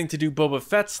 he's getting to do Boba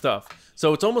Fett stuff.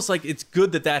 So it's almost like it's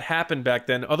good that happened back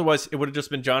then. Otherwise, it would have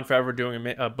just been Jon Favreau doing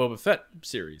a Boba Fett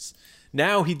series.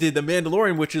 Now he did The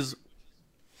Mandalorian, which is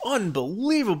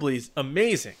unbelievably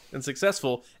amazing and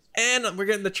successful. And we're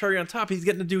getting the cherry on top. He's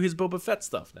getting to do his Boba Fett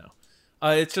stuff now.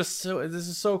 It's just so, this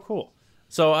is so cool.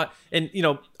 So, I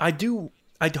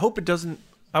hope it doesn't,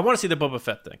 I want to see the Boba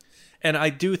Fett thing. And I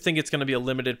do think it's going to be a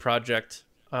limited project.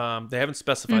 They haven't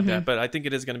specified that, but I think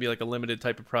it is going to be like a limited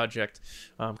type of project.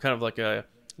 Kind of like a,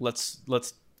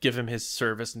 let's give him his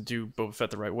service and do Boba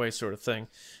Fett the right way sort of thing.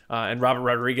 And Robert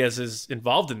Rodriguez is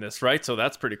involved in this, right? So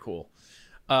that's pretty cool.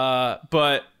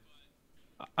 But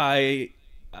I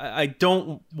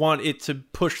don't want it to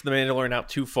push The Mandalorian out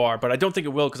too far, but I don't think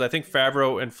it will, because I think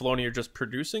Favreau and Filoni are just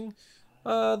producing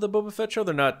the Boba Fett show.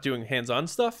 They're not doing hands-on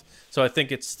stuff. So I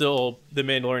think it's still, The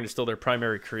Mandalorian is still their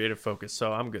primary creative focus,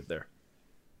 so I'm good there.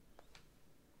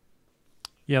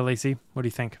 Yeah, Lacey, what do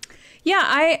you think?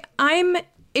 Yeah, I'm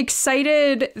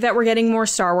excited that we're getting more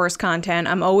Star Wars content.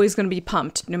 I'm always going to be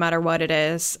pumped no matter what it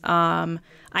is.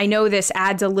 I know this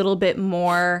adds a little bit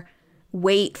more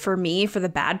weight for me for the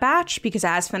Bad Batch because it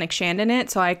has Fennec Shand in it,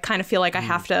 so I kind of feel like I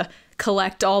have to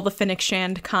collect all the Fennec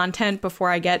Shand content before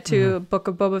I get to Book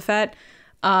of Boba Fett.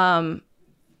 I'm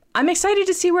excited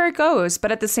to see where it goes, but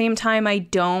at the same time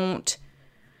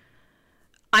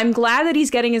I'm glad that he's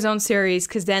getting his own series,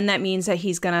 because then that means that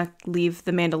he's gonna leave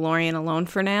The Mandalorian alone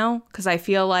for now, because I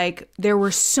feel like there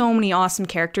were so many awesome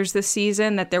characters this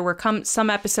season that there were some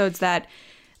episodes that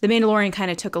The Mandalorian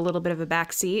kind of took a little bit of a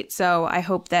back seat, so I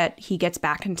hope that he gets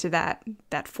back into that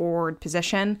forward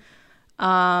position.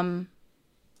 The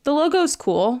logo's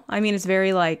cool. I mean, it's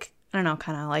very like, I don't know,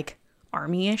 kind of like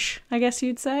army-ish, I guess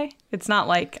you'd say. It's not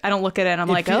like, I don't look at it and I'm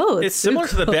like, it's similar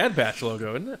to the Bad Batch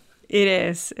logo, isn't it? It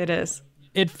is.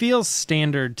 It feels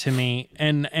standard to me,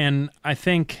 and I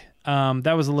think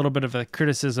that was a little bit of a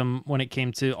criticism when it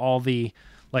came to all the,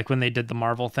 like when they did the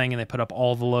Marvel thing and they put up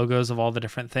all the logos of all the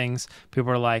different things. People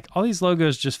were like, all these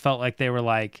logos just felt like they were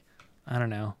like, I don't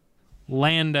know,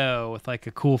 Lando with like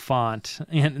a cool font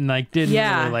and like didn't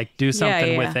really like do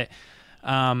something with it.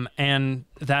 And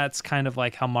that's kind of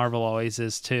like how Marvel always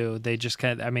is too. They just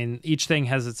kind of, I mean, each thing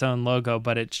has its own logo,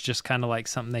 but it's just kind of like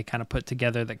something they kind of put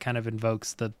together that kind of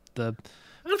invokes the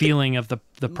feeling of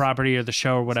the property or the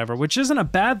show or whatever, which isn't a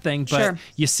bad thing, but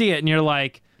you see it and you're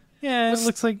like, yeah, it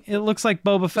looks like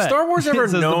Boba Fett. Star Wars ever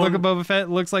known known the Book of Boba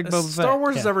Fett looks like Boba Fett. Star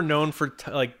Wars is ever known for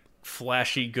like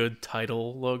flashy good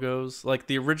title logos, like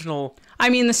the original. I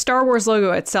mean, the Star Wars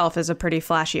logo itself is a pretty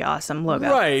flashy, awesome logo,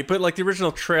 right? But like the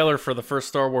original trailer for the first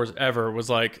Star Wars ever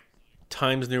was like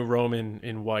Times New Roman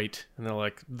in white, and they're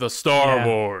like, the Star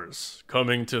Wars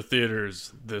coming to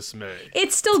theaters this May.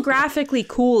 It's still graphically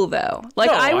cool though. Like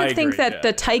No, I would I think agree, that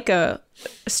the Taika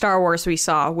Star Wars we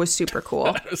saw was super cool.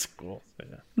 That was cool.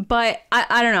 Yeah. But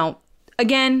I don't know.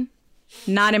 Again,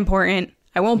 not important.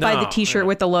 I won't buy the t-shirt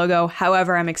with the logo.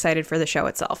 However, I'm excited for the show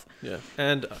itself. Yeah.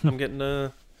 And I'm getting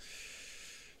a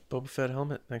Boba Fett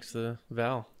helmet next to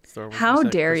Val. Star Wars How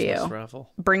dare Christmas you raffle.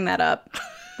 bring that up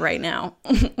right now?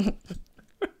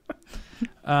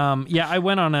 Yeah, I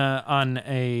went on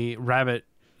a rabbit.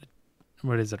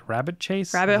 What is it? Rabbit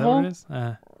chase? Rabbit Is that hole? what it is?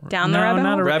 Down the rabbit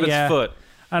hole? Rabbit's foot.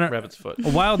 I don't. Rabbit's foot. A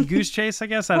wild goose chase, I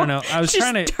guess. I don't know. I was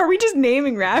trying to. Are we just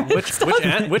naming rabbits?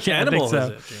 Which Yeah, I animal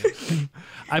think is so. it, James?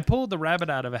 I pulled the rabbit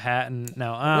out of a hat, and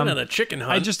no. Went on a chicken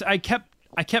hunt.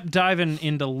 I kept diving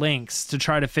into links to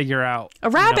try to figure out A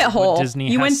rabbit what hole. Disney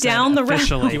You has went said down the rabbit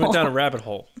officially. He went down a rabbit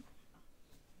hole.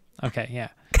 Okay, yeah.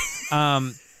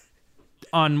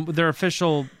 On their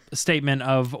official statement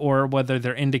of, or whether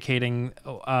they're indicating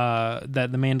that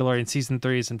The Mandalorian Season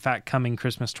 3 is in fact coming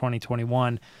Christmas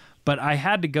 2021. But I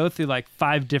had to go through like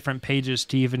 5 different pages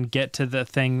to even get to the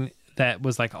thing that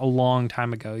was like a long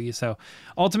time ago. So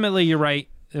ultimately, you're right.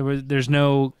 There's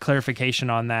no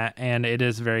clarification on that, and it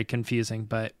is very confusing.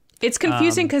 But It's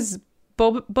confusing because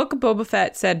Book of Boba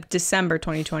Fett said December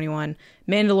 2021.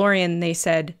 Mandalorian, they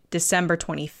said December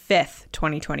 25th,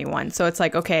 2021. So it's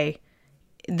like, okay,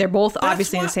 they're both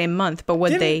obviously in the same month, but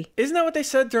Isn't that what they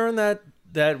said during that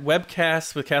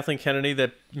webcast with Kathleen Kennedy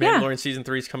that Mandalorian Season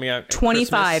 3 is coming out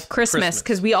 25 Christmas,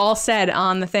 because we all said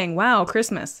on the thing, wow,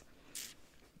 Christmas.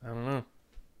 I don't know.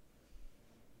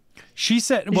 she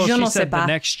said the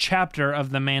next chapter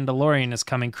of The Mandalorian is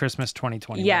coming Christmas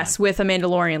 2021. Yes, with a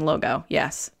Mandalorian logo.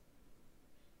 Yes.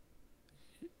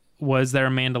 Was there a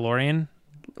Mandalorian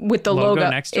with the logo logo.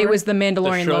 next to it her? was the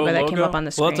Mandalorian show logo that came up on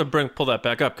the screen. We'll have to pull that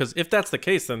back up, because if that's the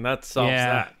case, then that solves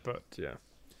that. But yeah,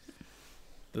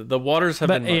 the waters have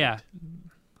been muddied. Yeah.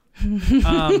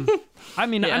 I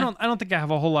mean, Yeah. I don't think I have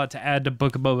a whole lot to add to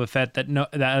Book of Boba Fett that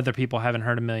other people haven't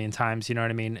heard a million times. You know what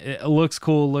I mean? It looks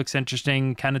cool, looks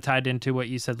interesting, kind of tied into what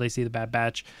you said, Lacey, the Bad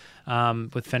Batch,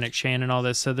 with Fennec Shand and all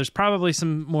this. So there's probably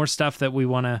some more stuff that we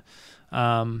want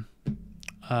to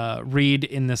read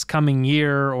in this coming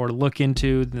year, or look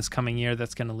into in this coming year,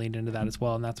 that's going to lead into that as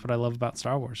well. And that's what I love about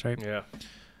Star Wars, right?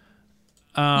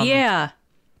 Yeah.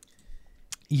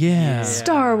 Yeah.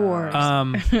 Star Wars.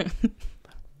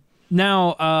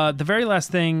 Now, the very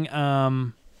last thing,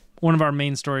 one of our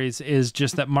main stories is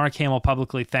just that Mark Hamill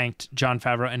publicly thanked Jon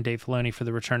Favreau and Dave Filoni for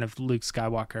the return of Luke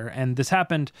Skywalker. And this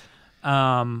happened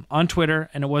on Twitter,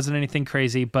 and it wasn't anything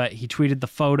crazy, but he tweeted the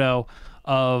photo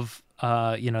of,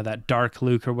 that dark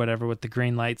Luke or whatever with the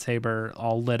green lightsaber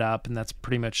all lit up, and that's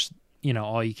pretty much,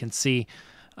 all you can see.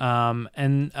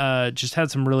 And just had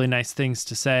some really nice things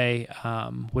to say,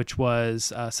 which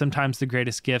was sometimes the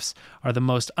greatest gifts are the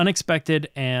most unexpected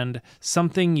and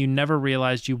something you never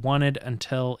realized you wanted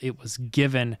until it was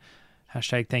given.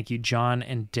 Hashtag thank you, John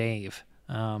and Dave.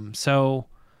 So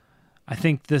I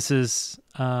think this is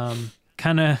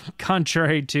kind of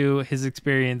contrary to his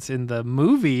experience in the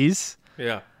movies.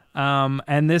 Yeah.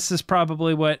 And this is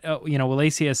probably what,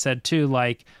 Lacey has said too,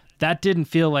 like, that didn't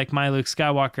feel like my Luke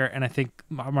Skywalker, and I think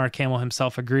Mark Hamill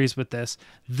himself agrees with this.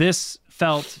 This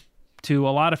felt to a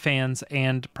lot of fans,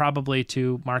 and probably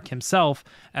to Mark himself,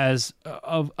 as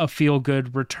a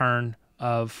feel-good return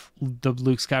of the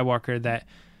Luke Skywalker that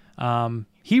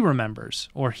he remembers,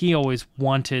 or he always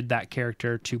wanted that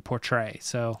character to portray.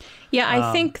 So, yeah,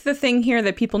 I think the thing here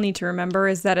that people need to remember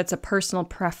is that it's a personal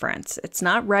preference. It's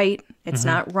not right. It's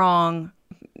not wrong.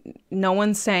 No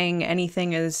one's saying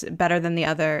anything is better than the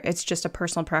other. It's just a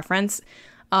personal preference.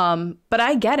 But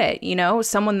I get it,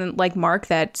 someone like Mark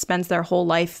that spends their whole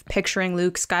life picturing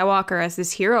Luke Skywalker as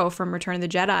this hero from Return of the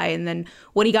Jedi, and then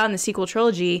what he got in the sequel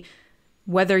trilogy,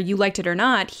 whether you liked it or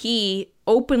not, he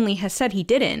openly has said he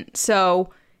didn't.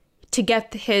 So to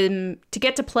get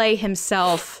to play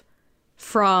himself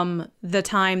from the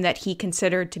time that he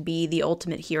considered to be the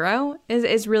ultimate hero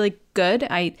is really good.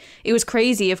 It was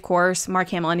crazy, of course. Mark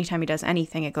Hamill, anytime he does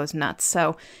anything, it goes nuts.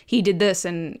 So he did this,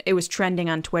 and it was trending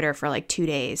on Twitter for like 2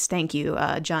 days. Thank you,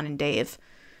 John and Dave.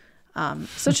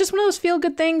 So it's just one of those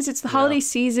feel-good things. It's the holiday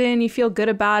season. You feel good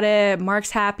about it.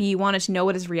 Mark's happy. You wanted to know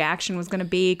what his reaction was going to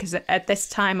be, because at this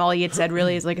time, all he had said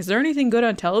really is like, is there anything good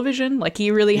on television? Like,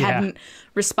 he really hadn't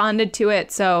responded to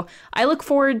it. So I look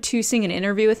forward to seeing an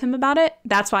interview with him about it.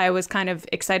 That's why I was kind of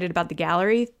excited about the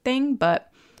gallery thing.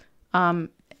 But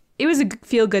it was a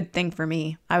feel-good thing for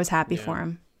me. I was happy for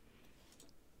him.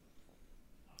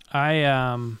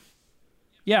 I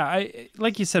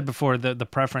like you said before, the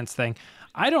preference thing.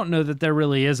 I don't know that there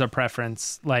really is a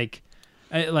preference. Like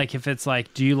if it's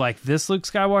like, do you like this Luke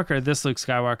Skywalker or this Luke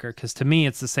Skywalker? Because to me,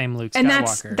 it's the same Luke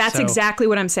Skywalker. And that's exactly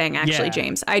what I'm saying, actually,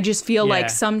 James. I just feel like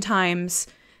sometimes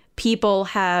people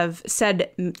have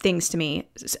said things to me,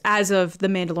 as of the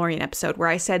Mandalorian episode, where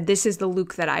I said, this is the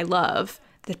Luke that I love,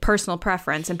 the personal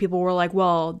preference. And people were like,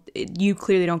 well, you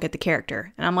clearly don't get the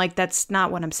character. And I'm like, that's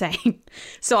not what I'm saying.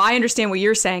 So I understand what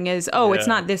you're saying is, it's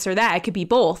not this or that. It could be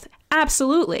both.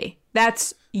 Absolutely.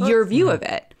 That's your view of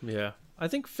it. Yeah. I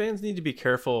think fans need to be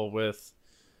careful with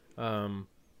the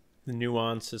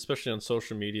nuance, especially on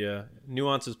social media.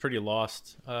 Nuance is pretty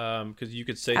lost, because you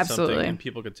could say something and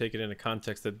people could take it into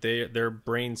context that their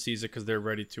brain sees it because they're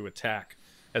ready to attack,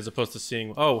 as opposed to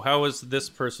seeing, how is this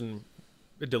person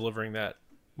delivering that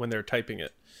when they're typing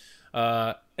it.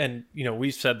 And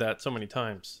we've said that so many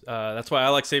times. That's why I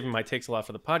like saving my takes a lot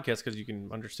for the podcast, because you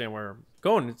can understand where I'm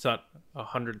going. It's not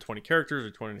 120 characters or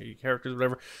 20 characters,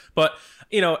 whatever. But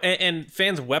and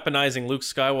fans weaponizing Luke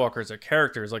Skywalker as a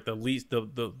character is like the least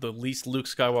Luke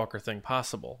Skywalker thing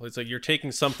possible. It's like you're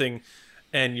taking something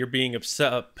and you're being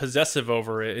possessive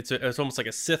over it. It's almost like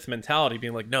a Sith mentality,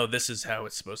 being like, no, this is how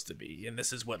it's supposed to be, and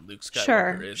this is what Luke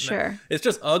Skywalker is. Sure. It's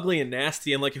just ugly and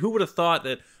nasty. And like, who would have thought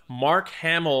that Mark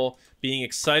Hamill being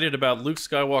excited about Luke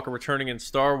Skywalker returning in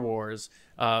Star Wars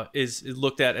is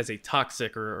looked at as a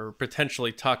toxic or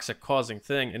potentially toxic causing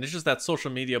thing? And it's just that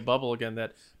social media bubble again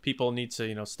that people need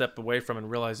to step away from and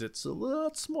realize it's a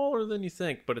lot smaller than you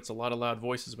think, but it's a lot of loud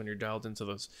voices when you're dialed into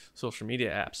those social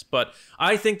media apps. But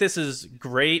I think this is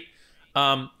great.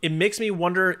 It makes me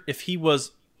wonder if he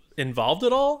was involved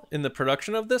at all in the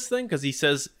production of this thing, because he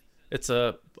says it's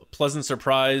a pleasant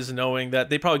surprise knowing that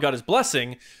they probably got his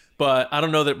blessing. But I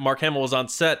don't know that Mark Hamill was on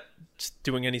set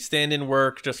doing any stand-in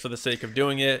work just for the sake of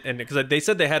doing it. And because they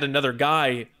said they had another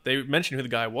guy, they mentioned who the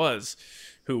guy was,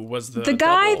 who was the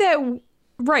guy double.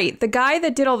 the guy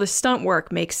that did all the stunt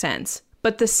work makes sense.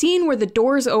 But the scene where the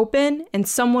doors open and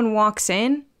someone walks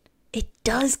in, it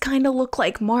does kind of look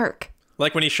like Mark.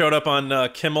 Like when he showed up on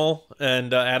Kimmel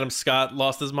and Adam Scott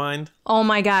lost his mind. Oh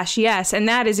my gosh, yes, and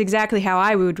that is exactly how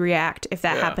I would react if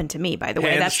that happened to me. By the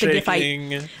way, that's the gif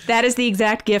that is the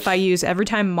exact gif I use every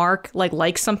time Mark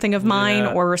likes something of mine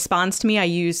or responds to me. I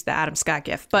use the Adam Scott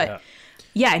gif, but.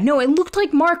 Yeah, no, it looked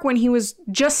like Mark when he was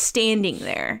just standing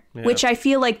there, which I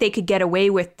feel like they could get away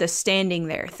with the standing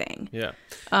there thing. Yeah.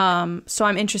 So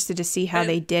I'm interested to see how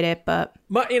they did it, but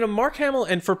Mark Hamill,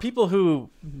 and for people who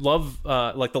love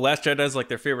like The Last Jedi is like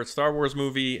their favorite Star Wars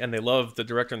movie, and they love the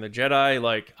director and the Jedi,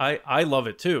 like I love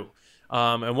it too.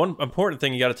 And one important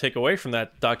thing you got to take away from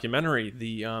that documentary,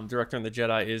 the director and the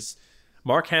Jedi, is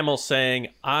Mark Hamill saying,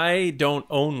 "I don't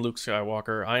own Luke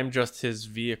Skywalker. I'm just his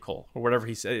vehicle," or whatever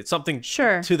he said. It's something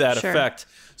to that effect.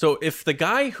 So if the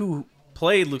guy who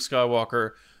played Luke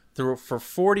Skywalker for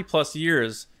 40 plus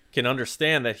years can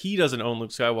understand that he doesn't own Luke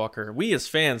Skywalker, we as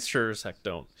fans sure as heck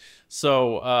don't.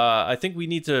 So I think we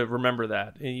need to remember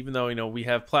that. And even though we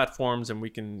have platforms and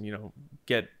we can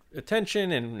get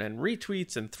attention and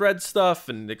retweets and thread stuff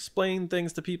and explain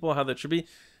things to people how that should be.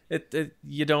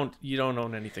 You don't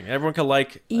own anything. Everyone can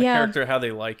like a character how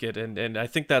they like it, and I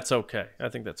think that's okay. I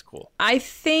think that's cool. I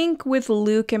think with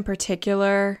Luke in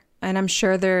particular, and I'm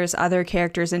sure there's other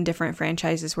characters in different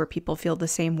franchises where people feel the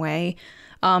same way,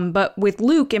 but with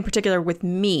Luke in particular, with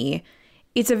me,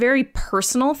 it's a very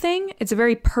personal thing. It's a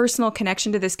very personal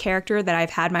connection to this character that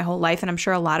I've had my whole life, and I'm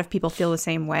sure a lot of people feel the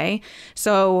same way.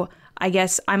 So I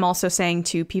guess I'm also saying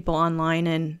to people online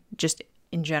and just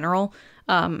in general,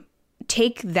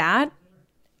 take that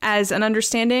as an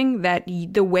understanding that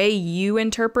the way you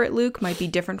interpret Luke might be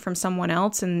different from someone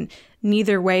else, and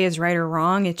neither way is right or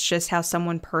wrong. It's just how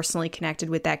someone personally connected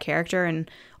with that character, and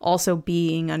also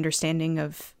being understanding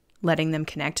of letting them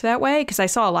connect that way. Because I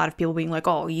saw a lot of people being like,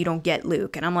 "Oh, you don't get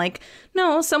Luke," and I'm like,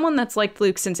 no, someone that's liked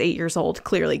Luke since 8 years old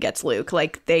clearly gets Luke.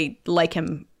 Like, they like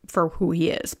him for who he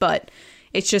is, but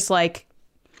it's just like,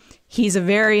 he's a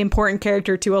very important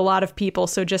character to a lot of people.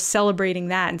 So just celebrating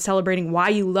that and celebrating why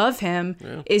you love him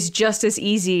is just as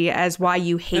easy as why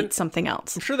you hate something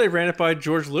else. I'm sure they ran it by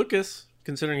George Lucas,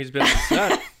 considering he's been on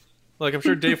set. Like, I'm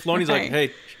sure Dave Filoni's like,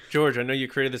 "Hey, George, I know you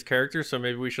created this character, so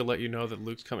maybe we should let you know that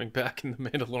Luke's coming back in The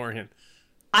Mandalorian."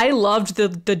 I loved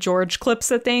the George clips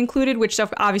that they included, which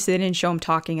stuff, obviously they didn't show him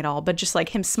talking at all, but just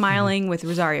like him smiling with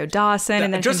Rosario Dawson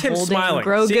and then just him holding smiling.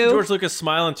 Grogu. Seeing George Lucas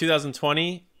smile in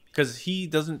 2020... because he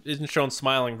isn't shown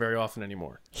smiling very often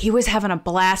anymore. He was having a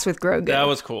blast with Grogu. That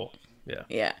was cool. Yeah.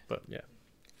 Yeah. But yeah.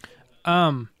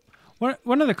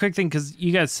 One other quick thing, because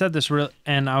you guys said this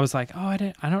and I was like,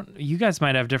 I don't. You guys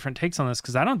might have different takes on this,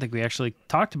 because I don't think we actually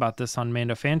talked about this on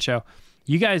Mando Fan Show.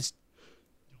 You guys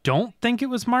don't think it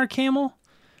was Mark Hamill?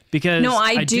 Because no,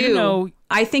 I do know.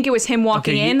 I think it was him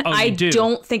walking in. I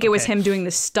don't think it was him doing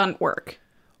the stunt work.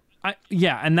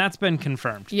 And that's been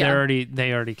confirmed. Yeah.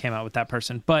 They already came out with that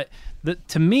person. But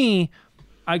to me,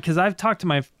 because I've talked to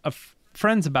my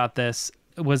friends about this,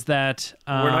 was that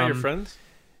we're not your friends.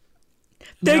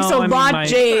 Thanks a lot,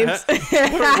 James.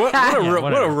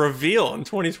 What a reveal in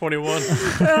 2021.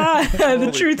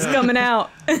 The truth's coming out.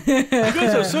 You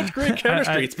guys have such great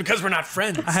chemistry. It's because we're not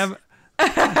friends. I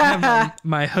have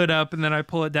my hood up, and then I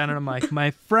pull it down, and I'm like,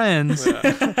 my friends.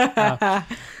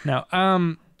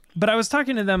 No. But I was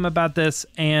talking to them about this,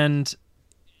 and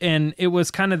it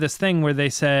was kind of this thing where they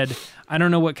said, I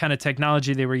don't know what kind of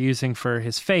technology they were using for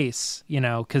his face,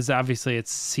 because obviously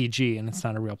it's CG and it's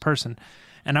not a real person.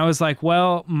 And I was like,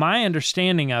 well, my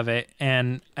understanding of it,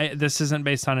 and this isn't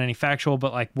based on any factual,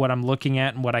 but like what I'm looking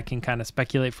at and what I can kind of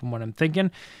speculate from what I'm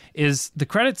thinking, is the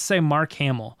credits say Mark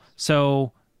Hamill.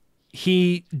 So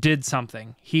he did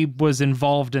something. He was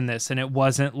involved in this, and it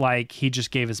wasn't like he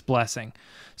just gave his blessing.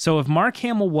 So if Mark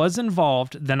Hamill was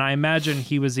involved, then I imagine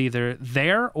he was either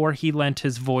there or he lent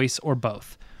his voice, or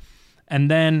both.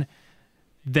 And then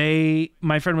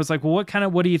my friend was like, well,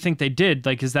 what do you think they did?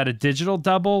 Like, is that a digital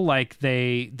double? Like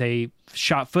they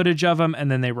shot footage of him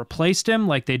and then they replaced him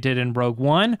like they did in Rogue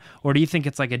One? Or do you think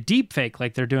it's like a deep fake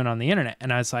like they're doing on the internet?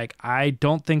 And I was like, I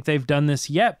don't think they've done this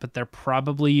yet, but they're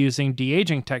probably using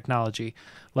de-aging technology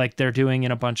like they're doing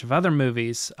in a bunch of other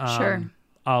movies. Sure.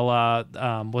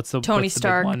 What's the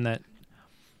Stark big one that?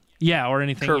 Yeah, or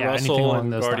anything. Kurt Russell anything along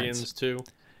and those Guardians lines too.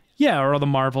 Yeah, or all the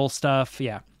Marvel stuff.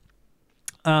 Yeah.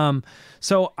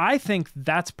 So I think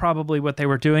that's probably what they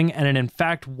were doing, and it in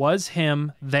fact was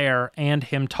him there and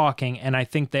him talking, and I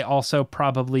think they also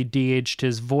probably de-aged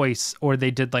his voice, or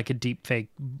they did like a deep fake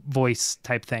voice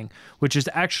type thing, which is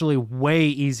actually way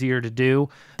easier to do.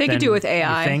 They could do it with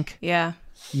AI. You think. Yeah.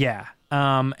 Yeah.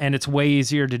 And it's way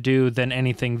easier to do than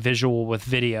anything visual with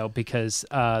video, because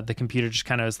the computer just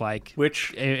kind of is like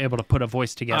able to put a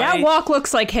voice together. That walk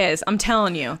looks like his. I'm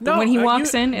telling you. No, when he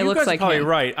walks in, it looks like probably him.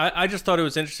 right. I just thought it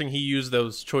was interesting. He used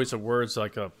those choice of words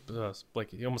like almost like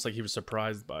he was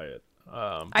surprised by it.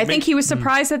 I think he was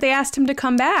surprised that they asked him to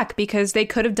come back, because they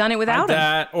could have done it without him.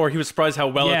 That, or he was surprised how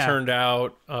well it turned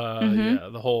out. Yeah,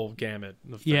 the whole gamut.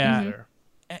 Of there.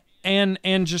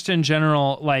 And just in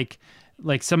general, like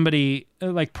somebody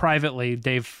like privately,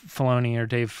 Dave Filoni or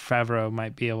Dave Favreau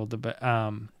might be able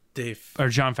to, Dave or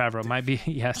John Favreau might be.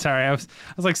 Yeah, sorry, I was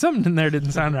like, something in there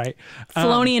didn't sound right.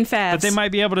 Filoni and Favs. But they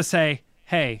might be able to say,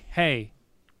 hey,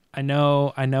 I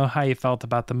know how you felt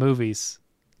about the movies.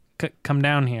 Come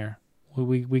down here.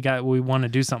 We want to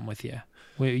do something with you.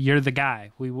 You're the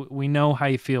guy. We know how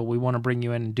you feel. We want to bring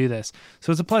you in and do this.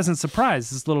 So it's a pleasant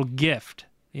surprise. This little gift,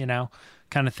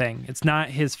 kind of thing. It's not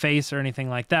his face or anything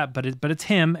like that, but it's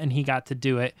him, and he got to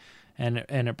do it, and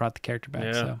it brought the character back.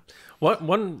 Yeah. So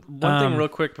one thing real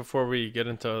quick before we get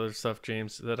into other stuff,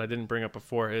 James, that I didn't bring up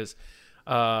before is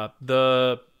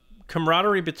the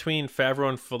camaraderie between Favreau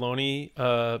and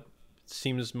Filoni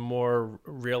seems more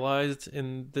realized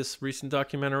in this recent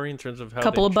documentary in terms of how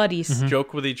couple of buddies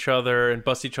joke with each other and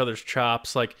bust each other's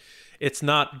chops. Like, it's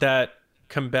not that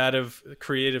combative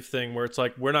creative thing where it's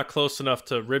like we're not close enough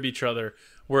to rib each other.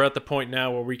 We're at the point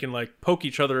now where we can like poke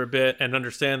each other a bit and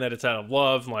understand that it's out of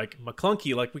love. Like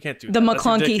McClunky, like we can't do the that.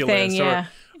 McClunky thing. Or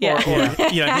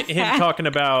him talking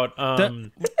about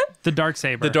the dark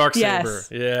saber. The dark saber. Yes.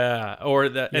 Yeah. Or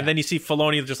that, and then you see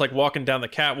Filoni just like walking down the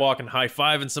catwalk and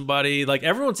high-fiving somebody. Like,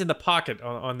 everyone's in the pocket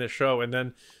on this show. And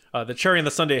then the cherry on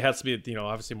the sundae has to be,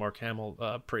 obviously Mark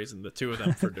Hamill praising the two of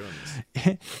them for doing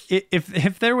this.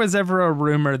 If there was ever a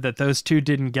rumor that those two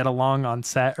didn't get along on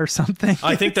set or something,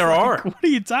 I think there are. What are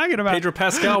you talking about? Pedro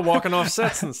Pascal walking off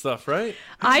sets and stuff, right?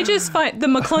 I just find the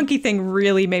McClunky thing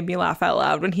really made me laugh out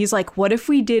loud when he's like, what if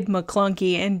we did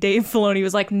McClunky? And Dave Filoni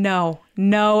was like, no,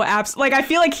 absolutely. Like, I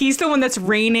feel like he's the one that's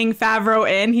reining Favreau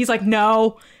in. He's like,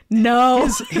 no.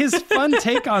 His fun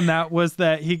take on that was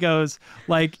that he goes,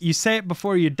 like, you say it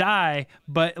before you die,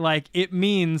 but like it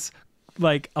means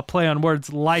like a play on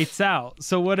words, lights out.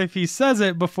 So what if he says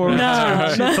it before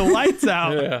the lights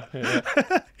out? Yeah.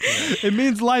 It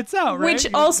means lights out, right?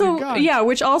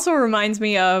 Which also reminds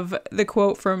me of the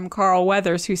quote from Carl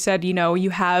Weathers, who said, you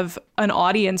have an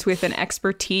audience with an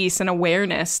expertise and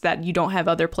awareness that you don't have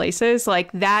other places.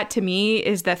 Like, that to me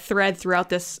is the thread throughout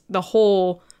the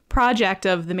whole project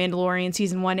of The Mandalorian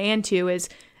season 1 and 2 is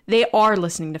they are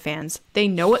listening to fans. They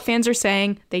know what fans are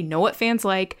saying. They know what fans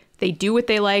like. They do what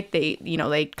they like. They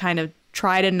kind of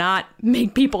try to not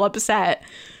make people upset.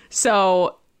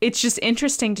 So it's just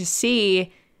interesting to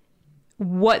see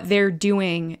what they're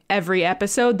doing every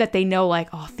episode that they know, like,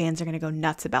 oh, fans are going to go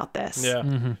nuts about this. Yeah.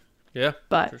 Mm-hmm. Yeah.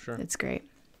 But for sure. It's great.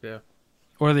 Yeah.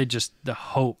 Or they just, the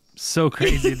hope so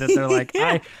crazy that they're like,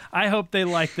 I hope they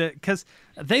liked it, because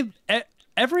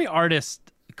every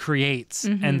artist creates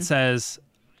and says,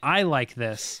 I like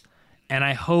this, and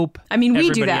I hope we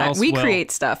do that. Else we will.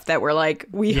 Create stuff that we're like,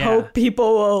 we hope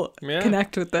people will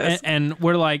connect with this. And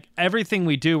we're like, everything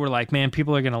we do, we're like, man,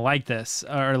 people are going to like this,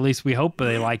 or at least we hope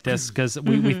they like this, because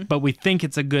we think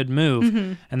it's a good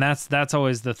move. And that's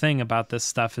always the thing about this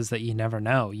stuff, is that you never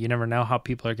know. You never know how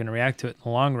people are going to react to it in the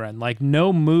long run. Like,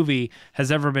 no movie has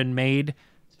ever been made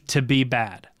to be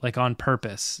bad, like on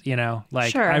purpose,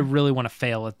 like, sure. I really want to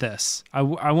fail at this. I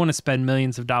want to spend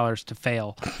millions of dollars to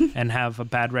fail and have a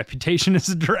bad reputation as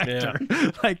a director.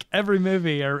 Yeah. Like, every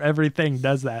movie or everything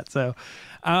does that. So,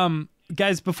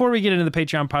 guys, before we get into the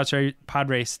Patreon pod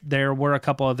race, there were a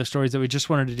couple other stories that we just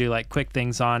wanted to do like quick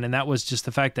things on. And that was just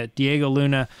the fact that Diego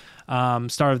Luna,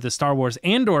 star of the Star Wars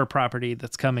Andor property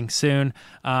that's coming soon,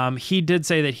 he did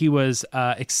say that he was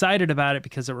excited about it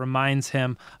because it reminds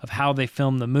him of how they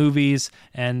film the movies,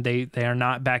 and they are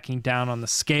not backing down on the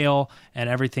scale, and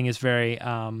everything is very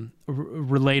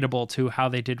relatable to how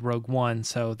they did Rogue One.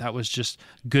 So that was just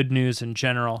good news in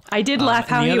general. I did laugh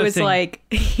how he was like,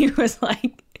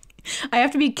 I have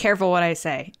to be careful what I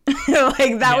say.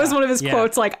 Like, that was one of his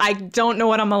quotes. Like, I don't know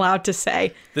what I'm allowed to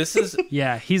say. This is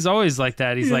he's always like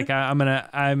that. He's like,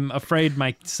 I'm afraid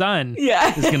my son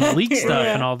is gonna leak stuff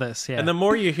and all this. Yeah. And the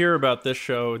more you hear about this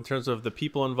show in terms of the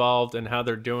people involved and how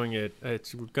they're doing it,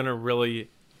 it's gonna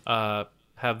really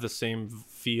have the same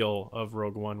feel of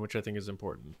Rogue One, which I think is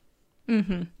important.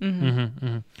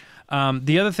 The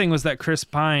other thing was that Chris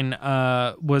Pine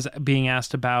was being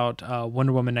asked about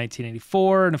Wonder Woman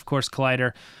 1984, and of course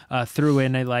Collider threw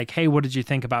in a like, hey, what did you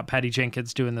think about Patty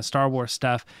Jenkins doing the Star Wars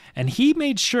stuff? And he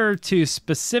made sure to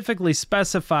specifically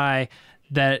specify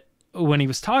that when he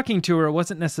was talking to her, it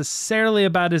wasn't necessarily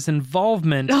about his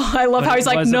involvement. Oh, I love how he's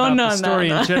like, no, the story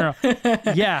in general.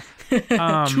 Yeah.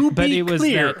 But it was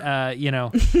clear.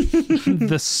 that,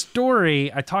 the story,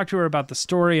 I talked to her about the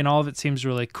story and all of it seems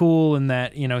really cool. And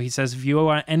that, he says, if you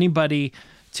want anybody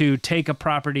to take a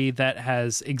property that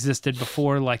has existed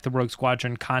before, like the Rogue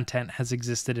Squadron content has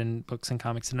existed in books and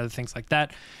comics and other things like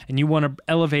that, and you want to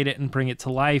elevate it and bring it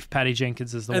to life, Patty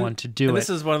Jenkins is the one to do it. This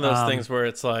is one of those things where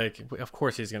it's like, of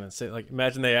course he's going to say, like,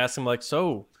 imagine they ask him, like,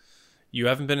 so you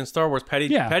haven't been in Star Wars. Patty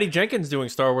Jenkins doing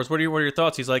Star Wars. What are your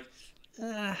thoughts? He's like,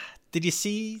 did you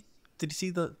see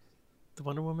the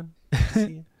Wonder Woman?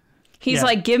 He's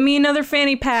like, give me another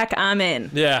fanny pack, I'm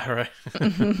in. Yeah, right.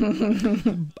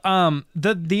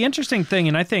 The interesting thing,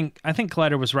 and I think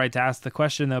Collider was right to ask the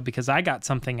question though, because I got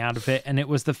something out of it, and it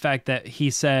was the fact that he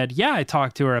said, yeah, I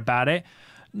talked to her about it.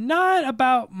 Not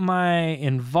about my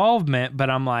involvement,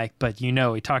 but I'm like, but he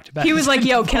talked about it. He was like,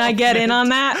 yo, can I get in on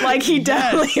that? Like, he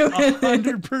definitely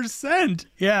 100%.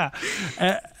 Yeah.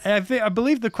 I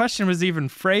believe the question was even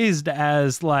phrased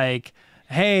as like,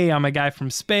 hey, I'm a guy from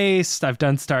space. I've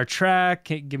done Star Trek.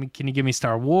 Can you give me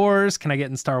Star Wars? Can I get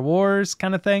in Star Wars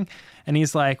kind of thing? And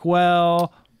he's like,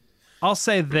 well, I'll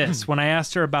say this. When I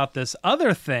asked her about this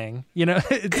other thing,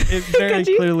 it very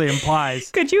clearly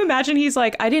implies. Could you imagine he's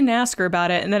like, I didn't ask her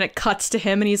about it. And then it cuts to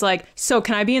him and he's like, so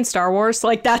can I be in Star Wars?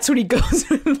 Like, that's what he goes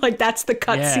with. Like, that's the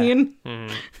cut scene.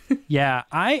 Yeah,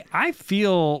 I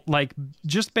feel like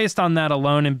just based on that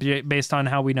alone and based on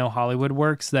how we know Hollywood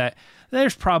works, that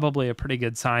there's probably a pretty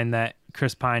good sign that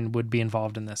Chris Pine would be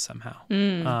involved in this somehow.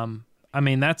 I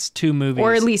mean, that's 2 movies.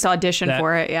 Or at least audition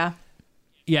for it, yeah.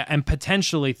 Yeah, and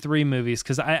potentially 3 movies,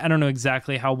 because I don't know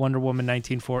exactly how Wonder Woman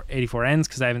 1984 ends,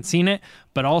 because I haven't seen it,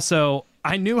 but also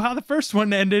I knew how the first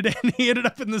one ended, and he ended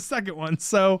up in the second one,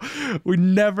 so we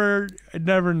never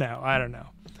know. I don't know.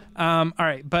 All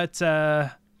right, but...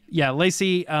 yeah,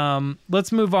 Lacey,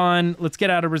 let's move on. Let's get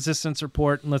out of Resistance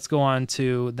Report, and let's go on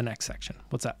to the next section.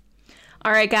 What's up?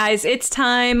 All right, guys, it's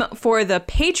time for the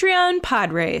Patreon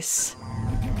pod race.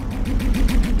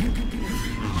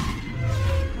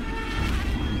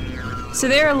 So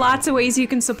there are lots of ways you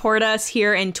can support us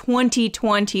here in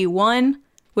 2021,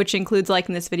 which includes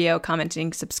liking this video,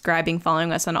 commenting, subscribing,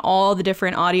 following us on all the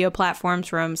different audio platforms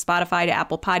from Spotify to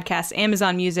Apple Podcasts,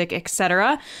 Amazon Music,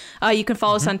 etc. You can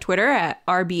follow us on Twitter at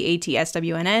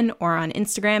RBATSWNN or on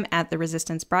Instagram at The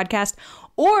Resistance Broadcast.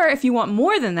 Or if you want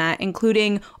more than that,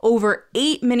 including over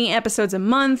 8 mini episodes a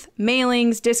month,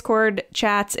 mailings, Discord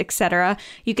chats, etc.,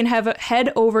 you can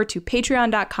head over to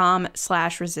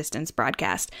patreon.com/resistance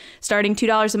broadcast. Starting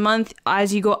 $2 a month,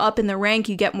 as you go up in the rank,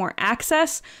 you get more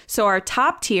access. So our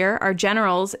top tier, our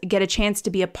generals, get a chance to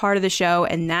be a part of the show,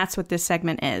 and that's what this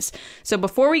segment is. So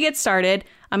before we get started,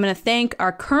 I'm going to thank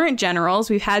our current generals.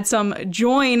 We've had some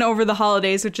join over the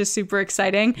holidays, which is super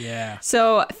exciting. Yeah.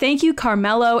 So thank you,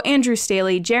 Carmelo, Andrew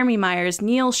Staley, Jeremy Myers,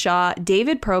 Neil Shaw,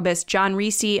 David Probus, John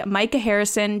Reese, Micah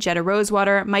Harrison, Jetta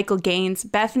Rosewater, Michael Gaines,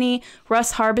 Bethany,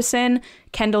 Russ Harbison,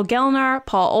 Kendall Gellner,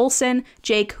 Paul Olson,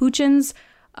 Jake Hutchins,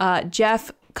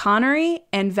 Jeff Connery,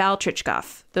 and Val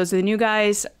Trichkoff. Those are the new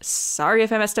guys. Sorry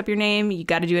if I messed up your name. You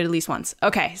got to do it at least once.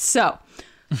 Okay, so...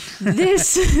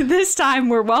 this time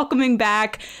we're welcoming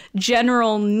back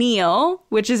General Neil,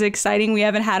 which is exciting. We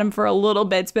haven't had him for a little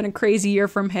bit. It's been a crazy year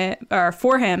for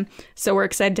him, so we're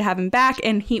excited to have him back.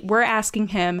 And we're asking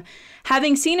him,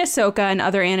 having seen Ahsoka and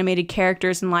other animated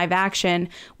characters in live action,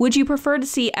 would you prefer to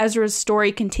see Ezra's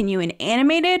story continue in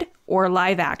animated or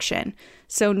live action?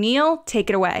 So Neil, take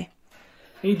it away.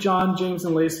 Hey John, James,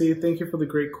 and Lacey, thank you for the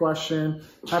great question.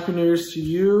 Happy New Year's to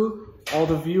you, all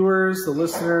the viewers, the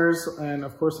listeners, and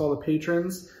of course all the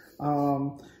patrons.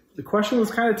 The question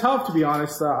was kind of tough, to be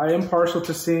honest. I am partial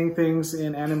to seeing things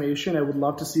in animation. I would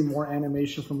love to see more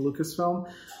animation from Lucasfilm,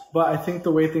 but I think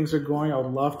the way things are going, I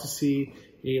would love to see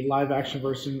a live action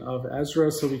version of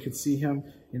Ezra so we could see him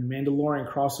in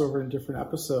Mandalorian crossover in different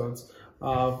episodes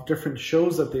of different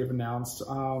shows that they've announced.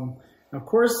 And of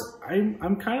course,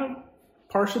 I'm kind of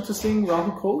partial to seeing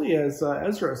Rahul Kohli as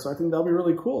Ezra, so I think that'll be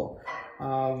really cool.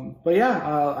 But yeah,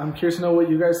 I'm curious to know what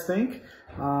you guys think.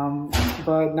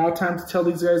 But now time to tell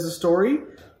these guys a story.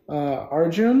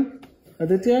 Arjun,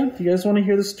 Aditya, do you guys want to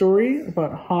hear the story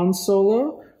about Han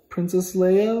Solo, Princess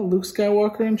Leia, Luke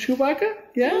Skywalker, and Chewbacca?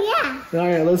 Yeah? Yeah. All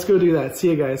right, let's go do that. See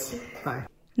you guys. Bye.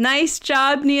 Nice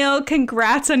job, Neil.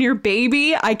 Congrats on your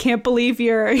baby. I can't believe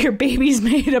your baby's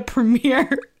made a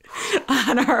premiere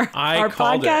on our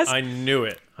called podcast. It. I knew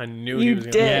it. I knew you he was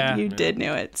going to did. Yeah. You did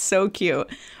know it. So cute.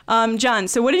 John,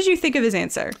 so what did you think of his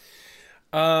answer?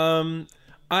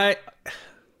 I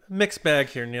mixed bag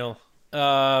here, Neil.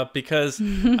 Because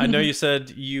I know you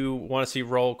said you want to see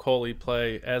Raul Coley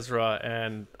play Ezra,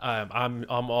 and I'm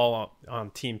all on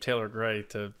Team Taylor Gray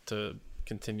to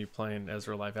continue playing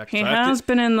Ezra live action. He So has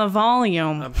been in the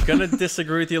volume. I'm gonna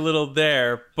disagree with you a little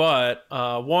there, but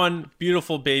one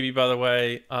beautiful baby, by the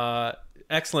way.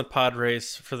 Excellent pod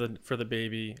race for the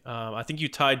baby. I think you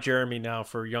tied Jeremy now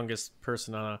for youngest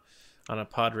person on a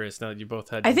pod race. Now that you both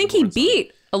had, I think he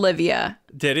beat Olivia.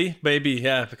 Did he? Baby,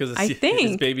 yeah, because I think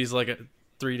his baby's like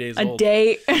 3 days old. A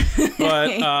day.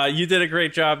 But you did a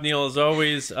great job, Neil, as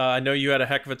always. I know you had a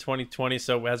heck of a 2020.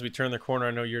 So as we turn the corner,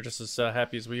 I know you're just as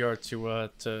happy as we are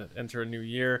to enter a new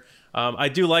year. I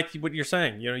do like what you're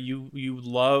saying. You know, you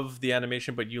love the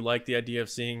animation, but you like the idea of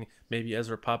seeing maybe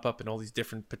Ezra pop up in all these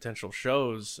different potential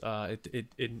shows.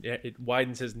 It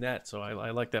widens his net. So I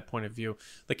like that point of view.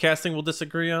 The casting we'll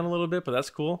disagree on a little bit, but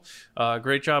that's cool.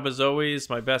 Great job as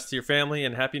always. My best to your family,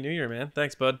 and Happy New Year, man.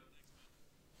 Thanks, bud.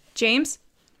 James?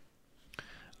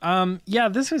 Yeah,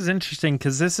 this is interesting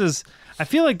because I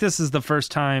feel like this is the first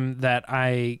time that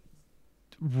I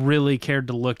really cared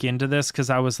to look into this, because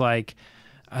I was like,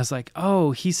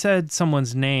 oh, he said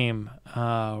someone's name,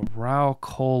 Raul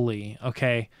Coley.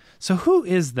 Okay, so who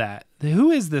is that? Who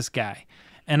is this guy?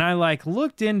 And I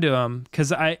looked into him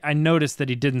because I noticed that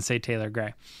he didn't say Taylor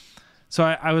Gray. So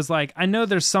I was like, I know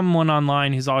there's someone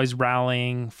online who's always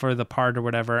rallying for the part or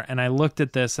whatever. And I looked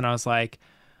at this and I was like,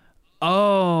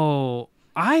 oh,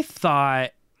 I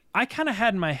kind of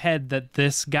had in my head that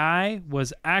this guy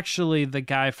was actually the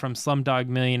guy from Slumdog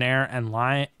Millionaire and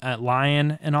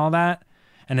Lion and all that.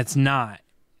 And it's not.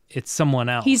 It's someone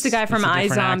else. He's the guy from It's a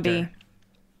different iZombie. actor.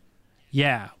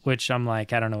 Yeah, which I'm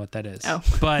like, I don't know what that is. Oh.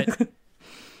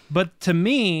 But to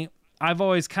me, I've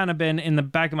always kind of been in the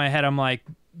back of my head, I'm like,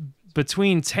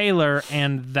 between Taylor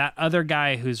and that other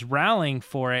guy who's rallying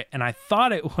for it, and I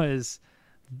thought it was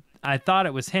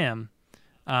him,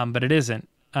 but it isn't.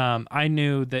 I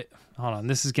knew that. Hold on,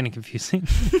 this is getting confusing.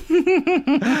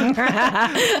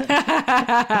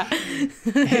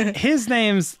 His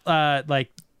name's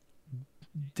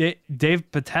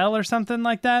Dave Patel or something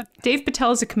like that. Dave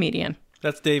Patel is a comedian.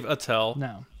 That's Dave Attell.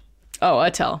 No. Oh,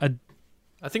 Attell.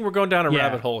 I think we're going down a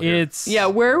rabbit hole here. Yeah,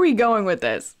 where are we going with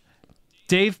this?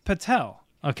 Dave Patel.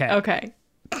 Okay.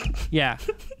 Yeah.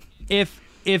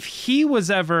 If he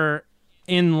was ever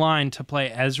in line to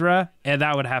play Ezra,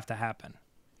 that would have to happen,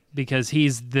 because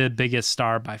he's the biggest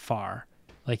star by far.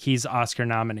 Like, he's Oscar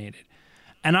nominated.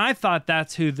 And I thought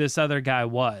that's who this other guy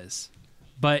was.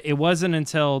 But it wasn't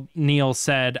until Neil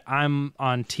said, I'm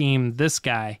on team this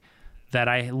guy, that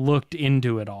I looked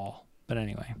into it all. But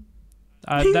anyway,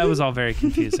 that was all very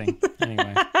confusing.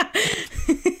 Anyway.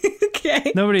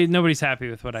 Okay. Nobody's happy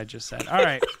with what I just said. All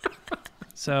right.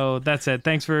 So that's it.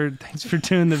 Thanks for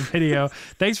doing the video.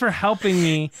 Thanks for helping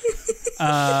me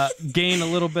gain a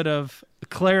little bit of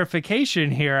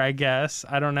clarification here, I guess.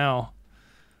 I don't know.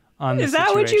 Is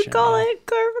that what you call it?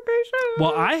 Clarification?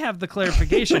 Well, I have the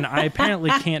clarification. I apparently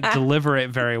can't deliver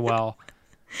it very well.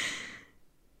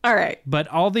 All right. But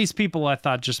all these people I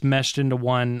thought just meshed into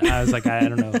one. I was like, I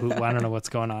don't know what's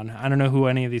going on. I don't know who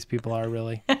any of these people are,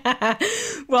 really.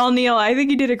 Well, Neil, I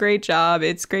think you did a great job.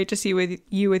 It's great to see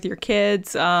you with your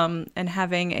kids and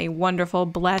having a wonderful,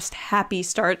 blessed, happy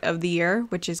start of the year,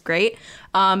 which is great.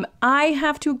 I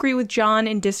have to agree with John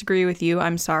and disagree with you.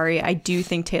 I'm sorry. I do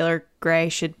think Taylor Gray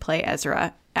should play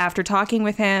Ezra. After talking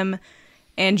with him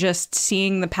and just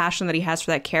seeing the passion that he has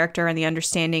for that character and the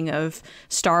understanding of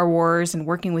Star Wars and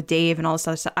working with Dave and all this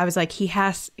other stuff, I was like, he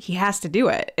has to do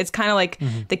it. It's kind of like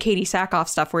the Katie Sackhoff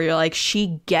stuff where you're like,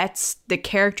 she gets the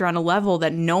character on a level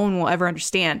that no one will ever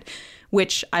understand,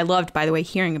 which I loved, by the way,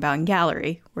 hearing about in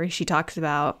Gallery, where she talks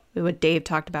about what Dave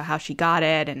talked about, how she got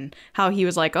it and how he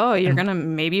was like, oh, you're going to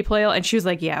maybe play. And she was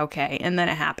like, yeah, okay. And then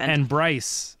it happened. And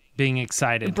Bryce being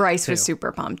excited. Bryce was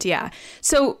super pumped. Yeah.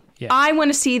 So I want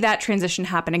to see that transition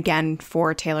happen again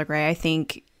for Taylor Gray. I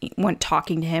think when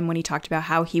talking to him, when he talked about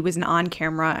how he was an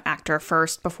on-camera actor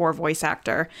first before voice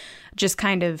actor, just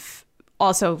kind of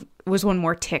also was one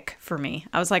more tick for me.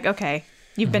 I was like, okay,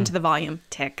 you've been to the volume,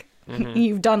 tick.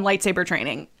 You've done lightsaber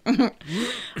training.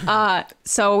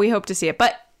 So we hope to see it.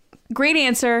 But great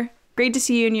answer. Great to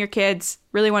see you and your kids.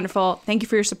 Really wonderful. Thank you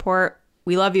for your support.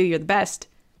 We love you. You're the best.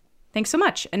 Thanks so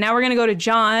much. And now we're going to go to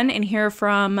John and hear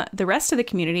from the rest of the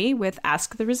community with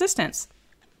Ask the Resistance.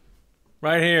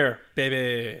 Right here,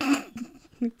 baby.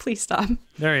 Please stop.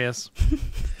 There he is.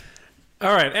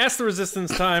 All right, Ask the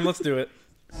Resistance time. Let's do it.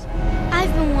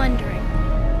 I've been wondering,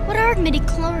 what are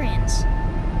midichlorians?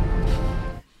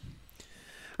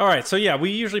 All right, so yeah,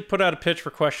 we usually put out a pitch for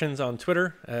questions on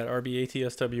Twitter at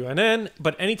RBATSWNN,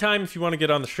 but anytime if you want to get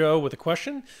on the show with a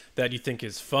question that you think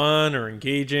is fun or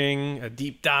engaging, a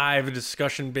deep dive, a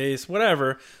discussion base,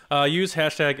 whatever, use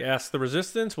hashtag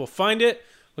 #AskTheResistance. We'll find it.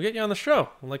 We'll get you on the show,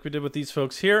 like we did with these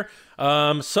folks here.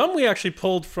 Some we actually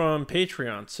pulled from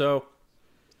Patreon. So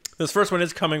this first one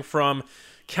is coming from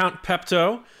Count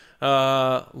Pepto.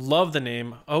 Love the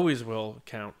name. Always will,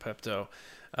 Count Pepto.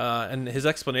 And his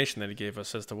explanation that he gave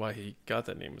us as to why he got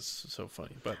that name was so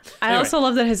funny. But I also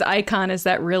love that his icon is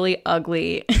that really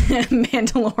ugly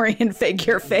Mandalorian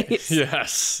figure face.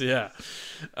 Yes, yeah.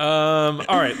 All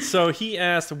right, so he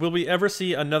asked, will we ever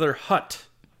see another Hutt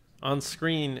on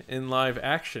screen in live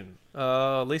action?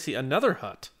 Lacey, another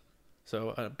Hutt.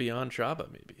 So beyond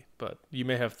Jabba, maybe. But you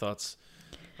may have thoughts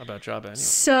about Jabba anyway.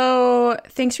 So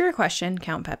thanks for your question,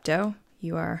 Count Pepto.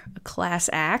 You are a class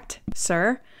act,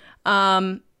 sir.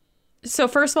 So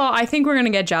first of all, I think we're going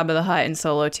to get Jabba the Hutt in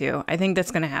Solo 2. I think that's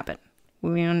going to happen.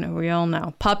 We all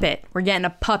know. Puppet. We're getting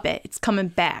a puppet. It's coming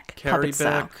back. Carry puppet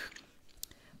back.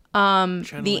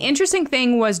 Style. The interesting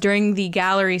thing was during the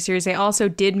gallery series, they also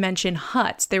did mention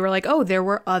Hutts. They were like, oh, there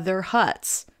were other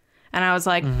Hutts. And I was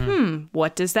like,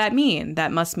 what does that mean?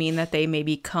 That must mean that they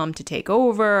maybe come to take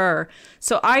over.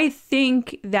 So I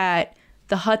think that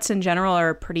the Hutts in general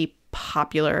are pretty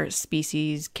popular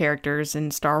species characters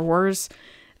in Star Wars,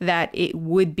 that it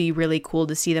would be really cool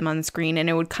to see them on the screen, and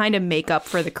it would kind of make up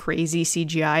for the crazy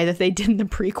CGI that they did in the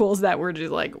prequels that were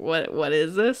just like, what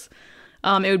is this?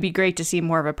 It would be great to see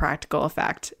more of a practical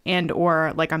effect and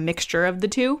or like a mixture of the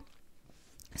two.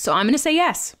 So I'm going to say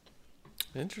yes.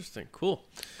 Interesting. Cool.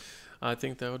 I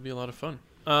think that would be a lot of fun.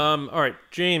 All right,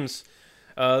 James.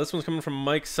 This one's coming from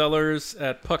Mike Sellers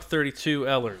at Puck32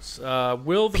 Ellers.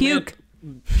 Will the Puke.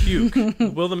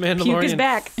 Will the Puke is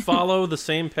back. Mandalorian follow the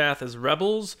same path as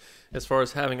Rebels as far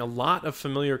as having a lot of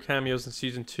familiar cameos in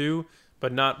season 2,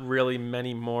 but not really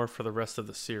many more for the rest of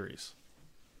the series?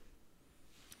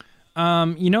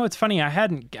 It's funny. I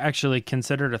hadn't actually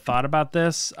considered or thought about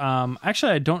this.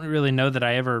 Actually, I don't really know that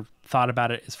I ever thought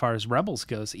about it as far as Rebels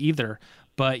goes either,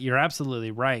 but you're absolutely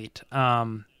right.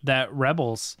 That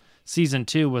Rebels season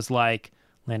 2 was like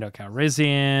Lando Calrissian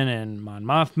and Mon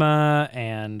Mothma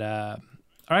and, or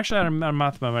actually Mon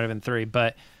Mothma might have been 3,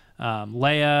 but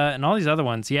Leia and all these other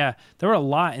ones. Yeah, there were a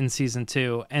lot in season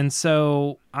 2. And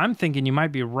so I'm thinking you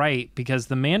might be right, because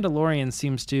the Mandalorian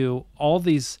seems to, all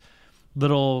these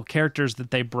little characters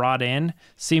that they brought in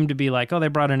seem to be like, oh, they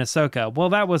brought in Ahsoka. Well,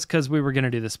 that was because we were going to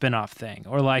do the spinoff thing.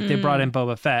 Or like they brought in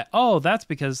Boba Fett. Oh, that's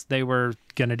because they were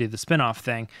going to do the spinoff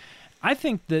thing. I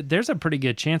think that there's a pretty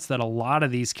good chance that a lot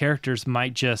of these characters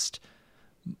might just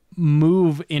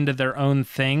move into their own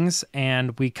things,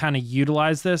 and we kind of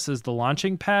utilize this as the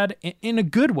launching pad in a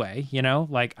good way,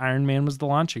 like Iron Man was the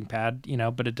launching pad,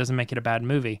 but it doesn't make it a bad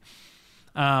movie.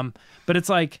 But it's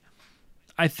like,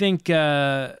 I think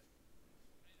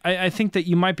I think that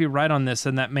you might be right on this,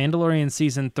 and that Mandalorian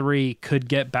season 3 could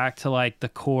get back to like the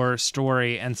core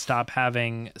story and stop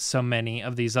having so many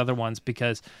of these other ones,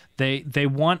 because they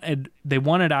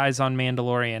wanted eyes on